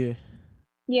baby here.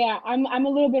 Yeah, I'm a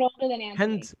little bit older than Anthony.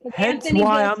 Hence Anthony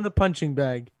why just- I'm the punching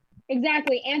bag.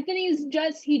 Exactly. Anthony's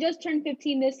just turned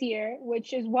 15 this year,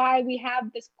 which is why we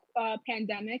have this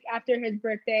pandemic. After his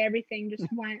birthday, everything just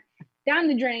went down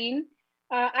the drain.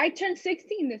 I turned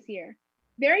 16 this year.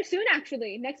 Very soon,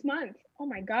 actually, next month. Oh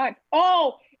my God.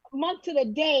 Oh, month to the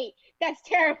date. That's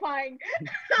terrifying.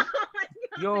 Oh my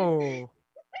God. Yo.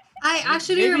 I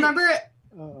actually Maybe- remember.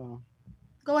 Uh-oh.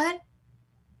 Go ahead.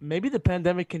 Maybe the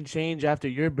pandemic can change after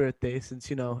your birthday,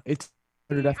 since it's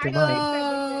started after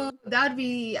mine. That would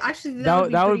be actually that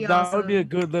would be pretty That awesome. would be a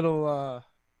good little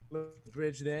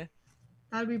bridge there.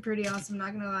 That would be pretty awesome.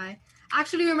 Not gonna lie.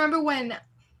 Actually, remember when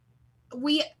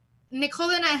Nicole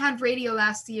and I had radio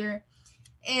last year,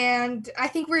 and I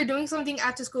think we were doing something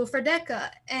after school for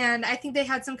DECA, and I think they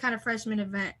had some kind of freshman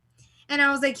event, and I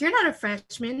was like, "You're not a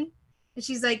freshman," and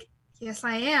she's like, "Yes,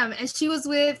 I am," and she was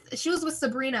with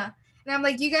Sabrina, and I'm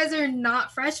like, "You guys are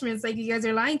not freshmen. It's like you guys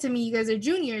are lying to me. You guys are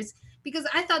juniors." Because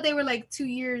I thought they were like 2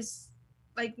 years,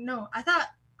 like no, I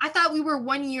thought we were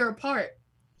 1 year apart.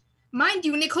 Mind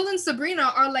you, Nicole and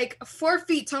Sabrina are like 4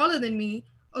 feet taller than me,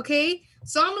 okay?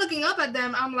 So I'm looking up at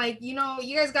them. I'm like, you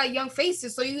guys got young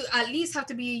faces, so you at least have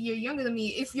to be a year younger than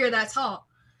me if you're that tall.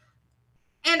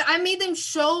 And I made them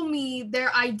show me their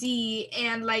ID,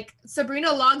 and like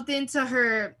Sabrina logged into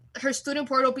her student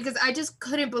portal because I just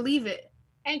couldn't believe it.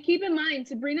 And keep in mind,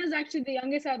 Sabrina's actually the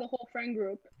youngest out of the whole friend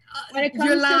group. When it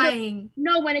You're lying.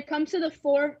 When it comes to the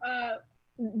 4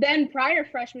 then prior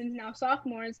freshmen, now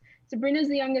sophomores, Sabrina's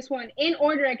the youngest one. In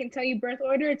order, I can tell you birth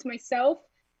order. It's myself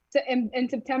in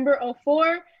September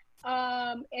 04.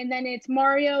 And then it's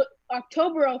Mario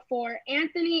October 04,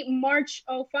 Anthony March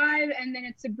 05, and then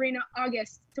it's Sabrina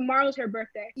August. Tomorrow's her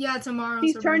birthday. Yeah, tomorrow's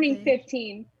She's her turning birthday.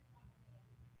 15.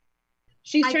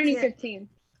 She's turning 15.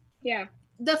 Yeah.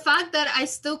 The fact that I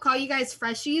still call you guys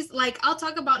freshies, like I'll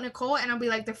talk about Nicole and I'll be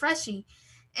like the freshie.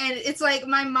 And it's like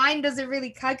my mind doesn't really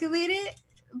calculate it,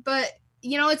 but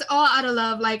it's all out of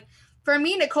love. Like for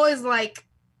me, Nicole is like,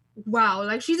 wow,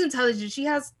 like she's intelligent. She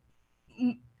has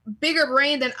bigger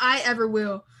brain than I ever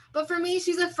will. But for me,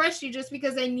 she's a freshie just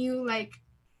because I knew like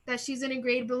that she's in a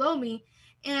grade below me.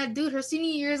 And dude, her senior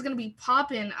year is going to be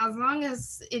popping as long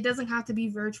as it doesn't have to be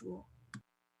virtual.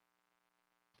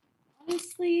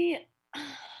 Honestly,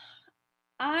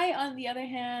 I, on the other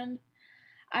hand,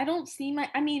 I don't see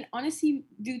honestly,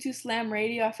 due to Slam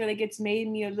Radio, I feel like it's made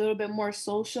me a little bit more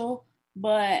social,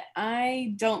 but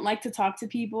I don't like to talk to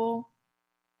people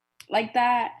like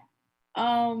that.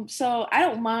 So I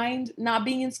don't mind not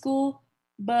being in school,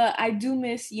 but I do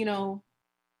miss,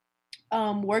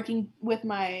 working with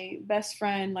my best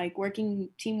friend, like working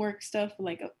teamwork stuff.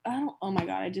 Like,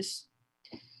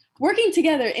 working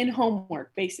together in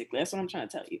homework, basically. That's what I'm trying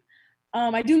to tell you.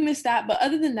 I do miss that. But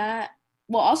other than that,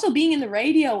 well, also being in the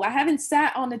radio, I haven't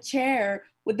sat on a chair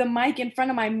with the mic in front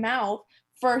of my mouth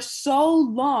for so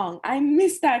long. I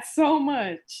miss that so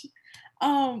much.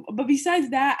 But besides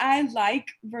that, I like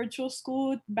virtual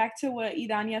school. Back to what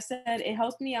Idania said, it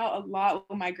helps me out a lot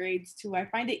with my grades too. I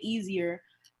find it easier.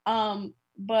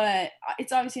 But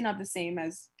it's obviously not the same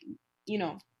as,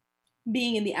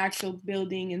 being in the actual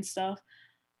building and stuff.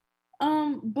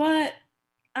 But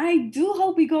I do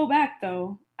hope we go back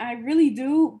though. I really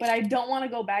do, but I don't want to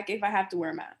go back if I have to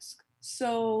wear a mask.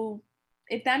 So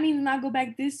if that means not go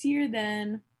back this year,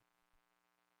 then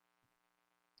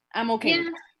I'm okay. Yeah.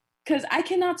 Because I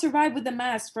cannot survive with the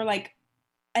mask for like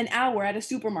an hour at a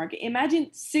supermarket.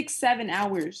 Imagine 6-7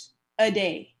 hours a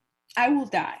day. I will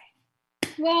die.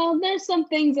 Well, there's some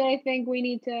things that I think we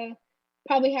need to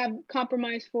probably have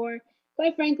compromise for.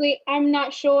 Quite frankly, I'm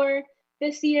not sure.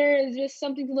 This year is just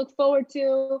something to look forward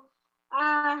to.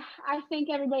 I think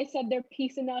everybody said their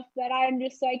piece enough that I'm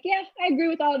just like, yeah, I agree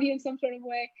with all of you in some sort of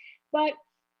way. But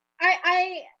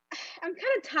I'm kind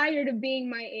of tired of being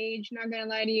my age, not gonna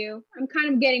lie to you. I'm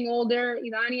kind of getting older.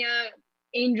 Idania,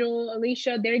 Angel,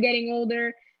 Alicia, they're getting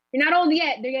older. You're not old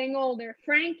yet, they're getting older.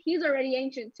 Frank, he's already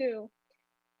ancient too.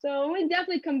 So when we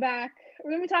definitely come back,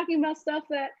 we're gonna be talking about stuff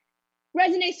that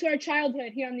resonates to our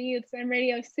childhood here on the Youth Slam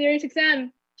Radio, Sirius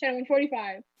XM, channel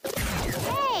 145.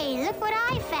 Hey, look what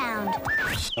I found.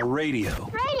 A radio.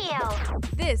 Radio.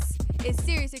 This is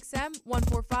Sirius XM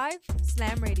 145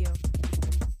 Slam Radio.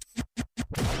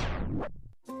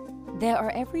 There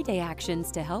are everyday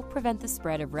actions to help prevent the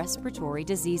spread of respiratory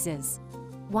diseases.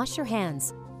 Wash your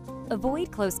hands.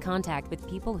 Avoid close contact with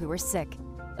people who are sick.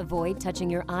 Avoid touching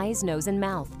your eyes, nose, and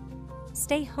mouth.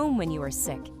 Stay home when you are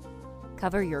sick.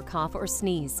 Cover your cough or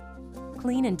sneeze.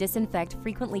 Clean and disinfect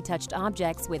frequently touched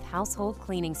objects with household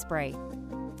cleaning spray.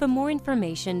 For more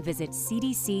information, visit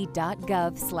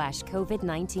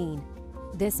cdc.gov/COVID-19.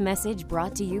 This message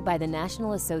brought to you by the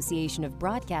National Association of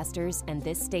Broadcasters and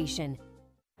this station.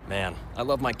 Man, I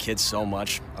love my kids so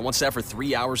much. I once sat for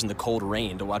 3 hours in the cold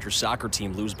rain to watch her soccer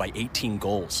team lose by 18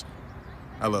 goals.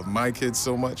 I love my kids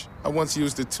so much, I once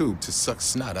used a tube to suck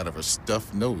snot out of her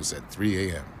stuffed nose at 3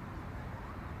 a.m.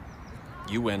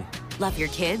 You win. Love your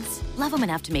kids? Love them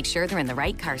enough to make sure they're in the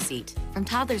right car seat. From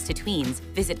toddlers to tweens,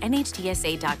 visit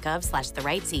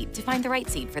nhtsa.gov/the-right-seat to find the right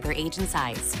seat for their age and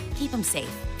size. Keep them safe.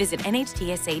 Visit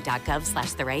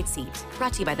nhtsa.gov/the-right-seat.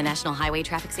 Brought to you by the National Highway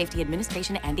Traffic Safety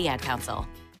Administration and the Ad Council.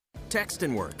 Text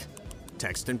and work.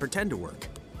 Text and pretend to work.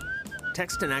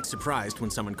 Text and act surprised when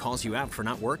someone calls you out for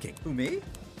not working. Who, me?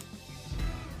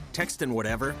 Text and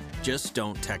whatever, just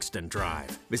don't text and drive.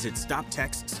 Visit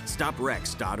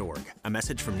StopTextsStopWrecks.org. A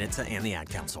message from NHTSA and the Ad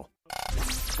Council.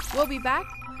 We'll be back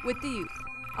with the Youth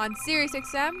on Sirius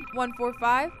XM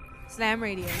 145 Slam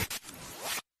Radio.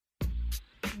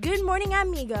 Good morning,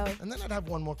 amigo. And then I'd have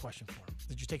one more question for him.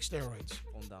 Did you take steroids?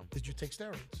 Calm down. Did you take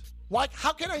steroids? Why?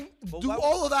 How can I do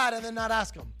all of that and then not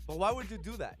ask him? But why would you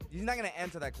do that? He's not going to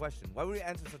answer that question. Why would you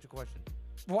answer such a question?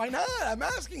 Why not? I'm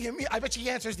asking him. I bet he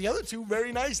answers the other two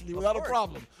very nicely without a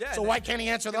problem. Yeah, so why can't he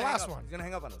answer the last one? He's going to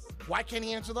hang up on us. Why can't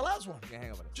he answer the last one? He's going to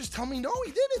hang up on us. Just tell me no,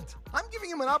 he didn't. I'm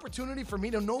giving him an opportunity for me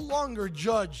to no longer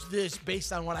judge this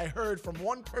based on what I heard from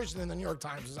one person in the New York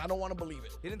Times. I don't want to believe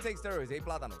it. He didn't take steroids. He ate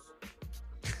plátanos.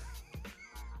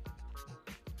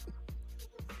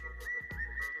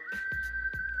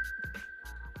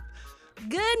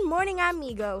 Good morning,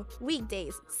 amigo.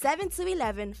 Weekdays, 7 to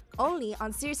 11, only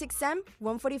on Sirius XM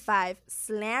 145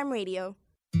 Slam Radio.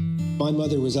 My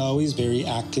mother was always very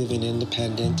active and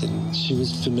independent, and she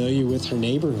was familiar with her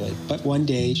neighborhood. But one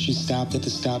day, she stopped at the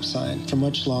stop sign for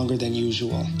much longer than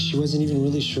usual. She wasn't even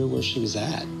really sure where she was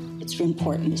at. It's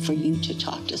important for you to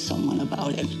talk to someone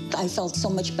about it. I felt so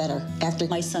much better after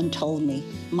my son told me,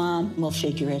 Mom, we'll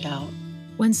figure it out.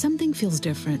 When something feels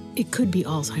different, it could be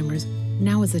Alzheimer's.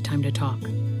 Now is the time to talk.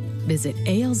 Visit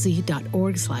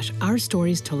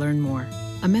alz.org/ourstories to learn more.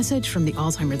 A message from the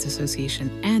Alzheimer's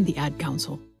Association and the Ad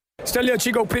Council. Stelio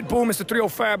Chico Pitbull, Mr.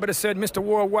 305, better said Mr.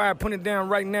 Worldwide, putting it down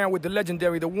right now with the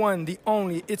legendary, the one, the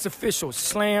only, it's official,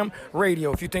 Slam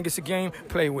Radio. If you think it's a game,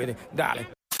 play with it. Darling.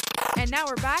 And now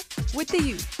we're back with the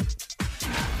Youth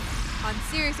on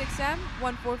Sirius XM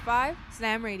 145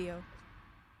 Slam Radio.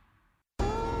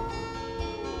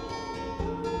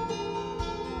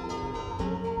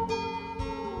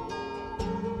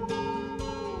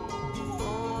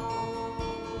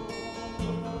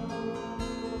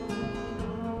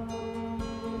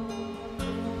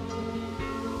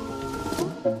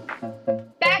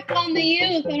 Back on the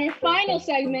Youth on our final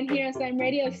segment here on Slam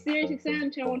Radio, Sirius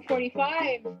XM channel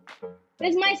 145.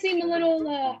 This might seem a little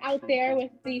out there with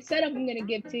the setup I'm going to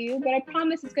give to you, but I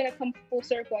promise it's going to come full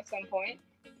circle at some point.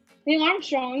 Neil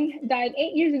Armstrong died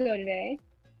 8 years ago today.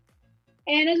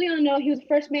 And as we all know, he was the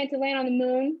first man to land on the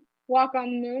moon, walk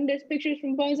on the moon. There's pictures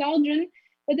from Buzz Aldrin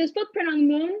with his footprint on the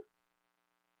moon.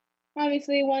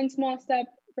 Obviously, one small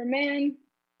step for man,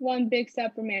 one big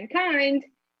step for mankind.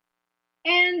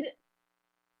 And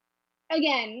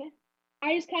again,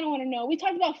 I just kind of want to know, we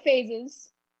talked about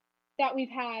phases that we've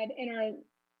had in our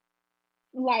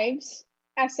lives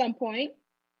at some point.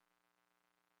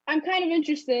 I'm kind of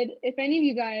interested if any of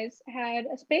you guys had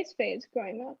a space phase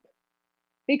growing up.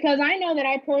 Because I know that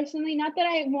I personally, not that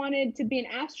I wanted to be an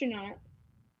astronaut,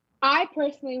 I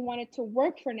personally wanted to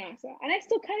work for NASA. And I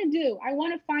still kind of do. I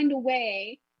want to find a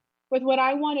way with what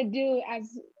I want to do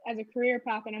as a career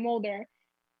path when I'm older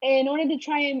in order to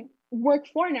try and work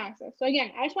for NASA. So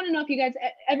again, I just want to know if you guys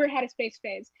ever had a space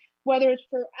phase, whether it's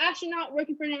for astronaut,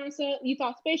 working for NASA, you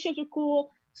thought spaceships were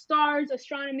cool, stars,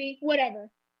 astronomy,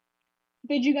 whatever.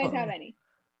 Did you guys have any?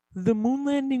 The moon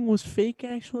landing was fake,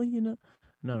 actually, you know?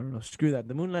 No, screw that.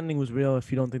 The moon landing was real.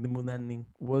 If you don't think the moon landing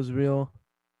was real,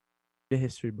 the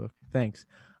history book. Thanks.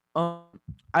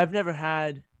 I've never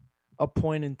had a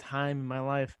point in time in my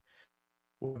life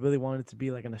where I really wanted to be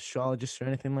like an astrologist or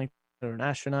anything like that, or an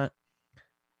astronaut.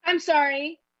 I'm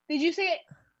sorry. Did you say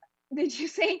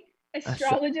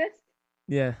Astrologist?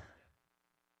 Yeah.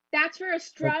 That's for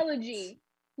astrology.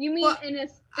 You mean Well, an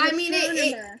I mean,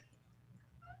 astronomer?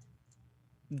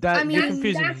 You're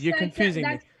confusing me. You're confusing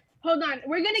me. Hold on.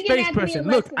 We're gonna give Space Anthony person.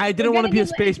 a Look, lesson. I didn't We're want to gonna be a give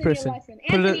space Anthony person. lesson.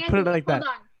 Put Anthony, it like that.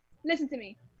 Hold on. Listen to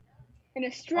me. An Oh,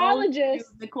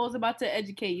 astrologist. Nicole's about to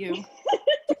educate you.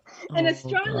 An Oh,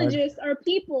 astrologist are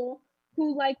people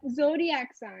who like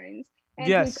zodiac signs and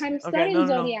who Yes. kind of Okay, study no.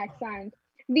 zodiac signs.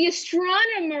 The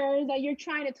astronomer that you're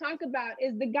trying to talk about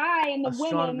is the guy and the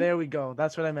women There we go.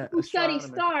 That's what I meant. who study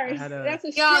Astronomer. stars. That's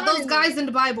That's Yeah, astronomy. those guys in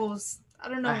the Bibles. I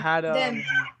don't know. I had them.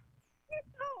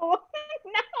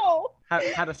 No.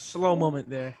 had a slow moment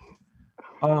there.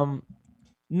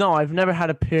 No, I've never had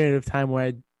a period of time where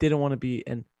I didn't want to be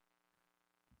an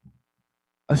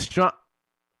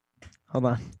Hold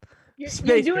on.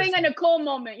 You're doing a Nicole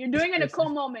moment. You're doing a Nicole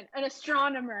moment. An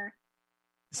astronomer.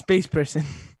 Space person.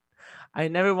 I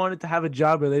never wanted to have a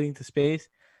job relating to space.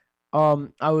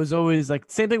 I was always like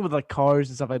same thing with like cars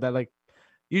and stuff like that. Like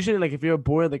usually like if you're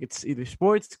bored, like it's either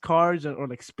sports, cars, or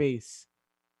like space.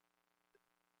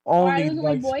 Why Only are those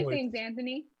like boy sports. things,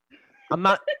 Anthony? I'm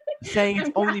not saying it's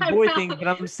only boy things, but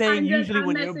I'm saying usually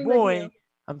when you're a boy,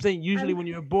 I'm saying usually when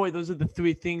you're a boy, those are the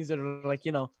three things that are like,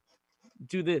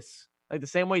 do this. Like the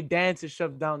same way dance is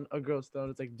shoved down a girl's throat,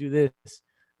 it's like do this.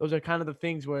 Those are kind of the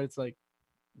things where it's like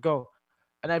go.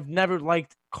 And I've never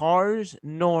liked cars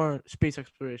nor space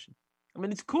exploration. I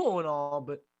mean, it's cool and all,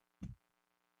 but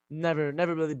never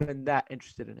really been that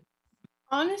interested in it.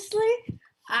 Honestly,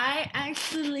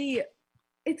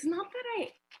 it's not that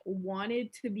I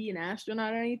wanted to be an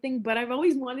astronaut or anything, but I've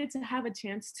always wanted to have a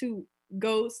chance to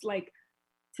go like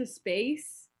to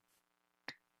space.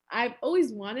 I've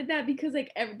always wanted that because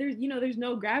like there's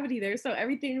no gravity there, so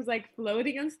everything's like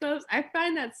floating and stuff. I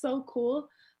find that so cool,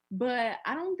 but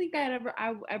I don't think I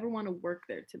ever want to work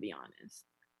there, to be honest.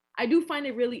 I do find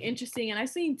it really interesting, and I've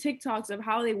seen TikToks of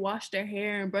how they wash their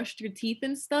hair and brush their teeth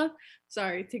and stuff.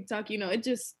 Sorry, TikTok, it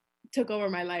just took over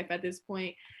my life at this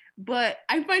point. But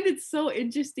I find it so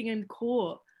interesting and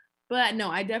cool. But no,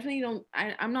 I definitely don't.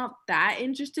 I'm not that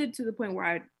interested to the point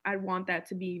where I'd want that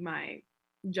to be my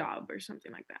job or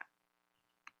something like that.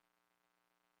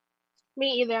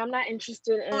 Me either. I'm not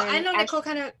interested in. I know Nicole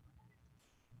kind of.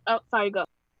 Oh, sorry. Go.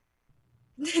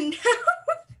 No.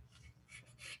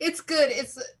 It's good.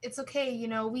 It's okay.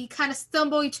 We kind of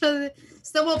stumble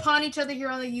upon each other here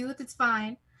on the youth. It's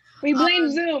fine. We blame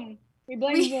Zoom. We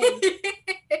blame Zoom.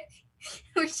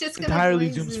 We're just gonna entirely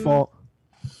blame Zoom's Zoom. fault.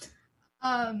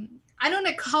 I know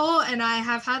Nicole and I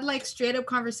have had like straight up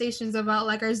conversations about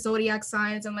like our zodiac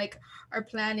signs and like our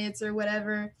planets or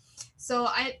whatever. So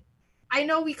I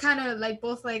know we kind of like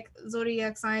both like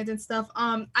zodiac signs and stuff.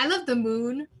 I love the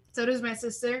moon. So does my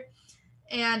sister.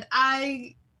 And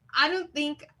I don't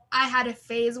think I had a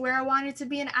phase where I wanted to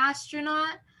be an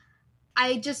astronaut.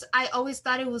 I always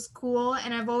thought it was cool,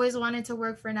 and I've always wanted to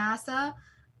work for NASA,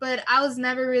 but I was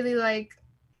never really like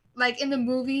in the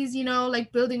movies,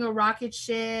 like building a rocket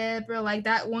ship, or like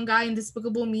that one guy in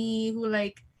Despicable Me who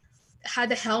like had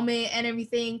the helmet and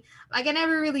everything. Like I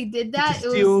never really did that.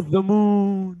 Steal the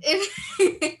moon.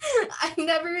 I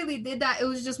never really did that. It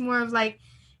was just more of like,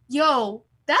 yo,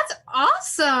 that's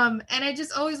awesome. And I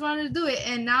just always wanted to do it.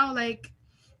 And now like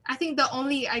I think the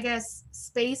only, I guess,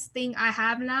 space thing I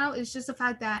have now is just the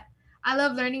fact that I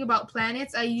love learning about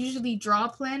planets. I usually draw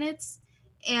planets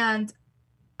and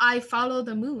I follow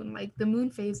the moon, like the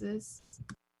moon phases.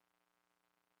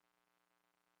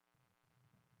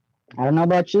 I don't know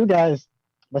about you guys,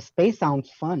 but space sounds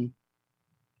fun.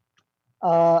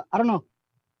 I don't know.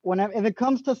 If it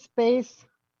comes to space,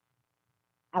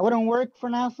 I wouldn't work for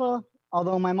NASA,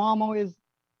 although my mom always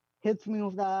hits me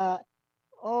with that,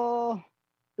 oh,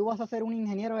 tú vas a ser un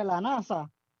ingeniero de la NASA.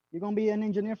 You're going to be an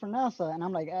engineer for NASA. And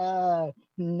I'm like,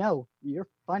 no, you're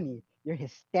funny. You're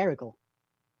hysterical.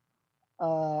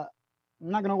 I'm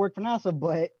not going to work for NASA,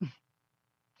 but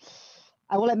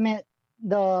I will admit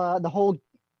the whole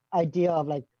idea of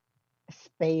like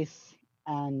space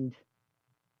and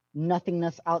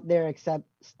nothingness out there except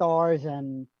stars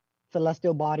and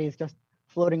celestial bodies just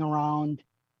floating around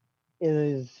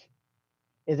is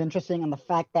interesting. And the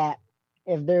fact that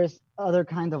if there's other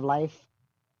kinds of life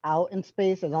out in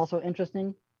space is also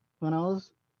interesting. Who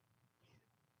knows?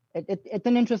 It's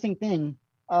an interesting thing.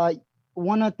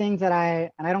 One of the things that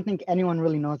I don't think anyone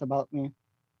really knows about me.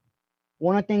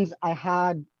 One of the things I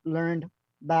had learned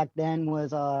back then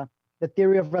was the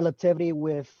theory of relativity,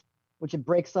 which it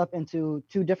breaks up into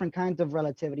two different kinds of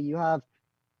relativity. You have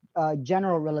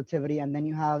general relativity, and then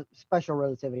you have special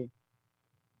relativity.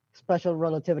 Special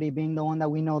relativity being the one that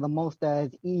we know the most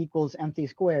as E =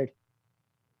 mc².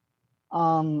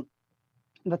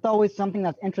 that's always something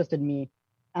that's interested me,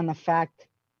 and the fact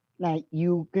that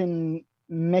you can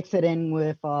mix it in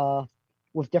with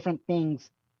different things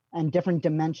and different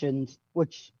dimensions,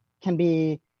 which can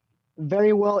be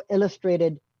very well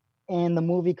illustrated in the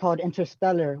movie called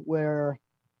Interstellar, where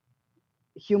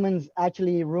humans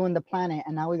actually ruined the planet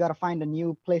and now we got to find a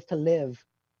new place to live.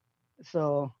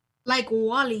 So like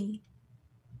WALL-E.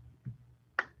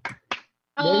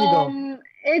 There you go.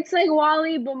 It's like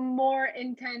WALL-E, but more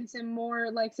intense and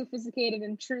more like sophisticated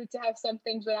and true to have some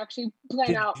things that actually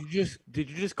plan out. Did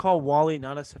you just call WALL-E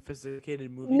not a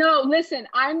sophisticated movie? No, listen,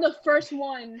 I'm the first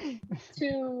one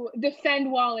to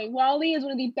defend WALL-E. WALL-E is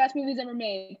one of the best movies ever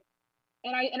made,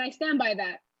 and I stand by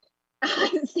that.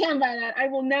 I stand by that. I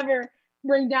will never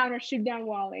bring down or shoot down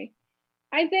WALL-E.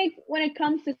 I think when it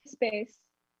comes to space,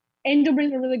 Angel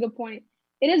brings a really good point.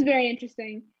 It is very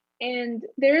interesting, and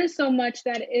there is so much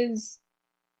that is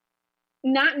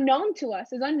not known to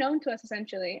us, is unknown to us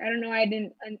essentially. I don't know why I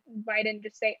didn't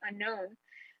just say unknown,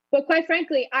 but quite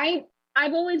frankly, I've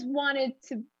always wanted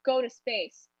to go to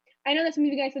space. I know that some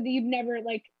of you guys said that you've never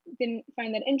didn't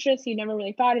find that interest, you never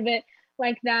really thought of it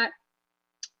like that.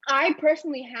 I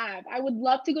personally have. I would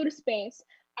love to go to space.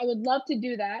 I would love to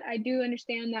do that. I do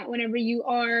understand that whenever you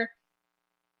are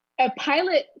a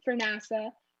pilot for NASA,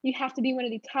 you have to be one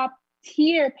of the top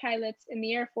tier pilots in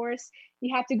the Air Force.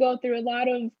 You have to go through a lot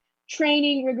of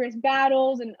training, rigorous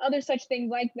battles, and other such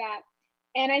things like that.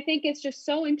 And I think it's just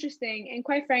so interesting. And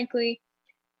quite frankly,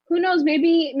 who knows,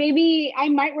 maybe I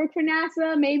might work for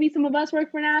NASA. Maybe some of us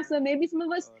work for NASA. Maybe some of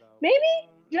us,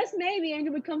 just maybe,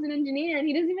 Andrew becomes an engineer and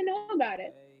he doesn't even know about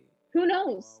it. Who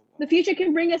knows? The future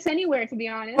can bring us anywhere, to be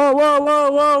honest.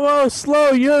 Whoa,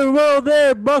 slow your roll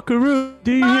there, buckaroo.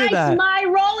 Do you hear that? My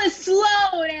roll is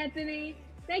slowed, Anthony.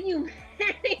 Thank you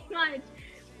very much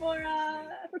for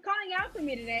calling out for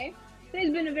me today.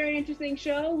 Today's been a very interesting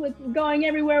show with going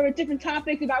everywhere with different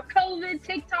topics about COVID,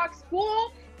 TikTok,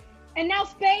 school, and now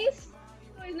space.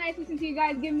 It's always nice listening to you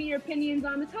guys give me your opinions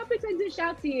on the topics I dish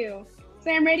out to you.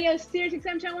 Slam Radio, Sirius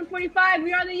XM Channel 145.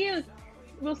 We are the youth.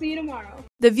 We'll see you tomorrow.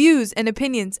 The views and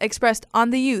opinions expressed on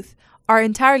The Youth are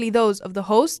entirely those of the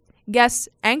host, guests,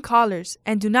 and callers,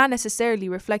 and do not necessarily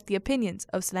reflect the opinions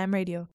of Slam Radio.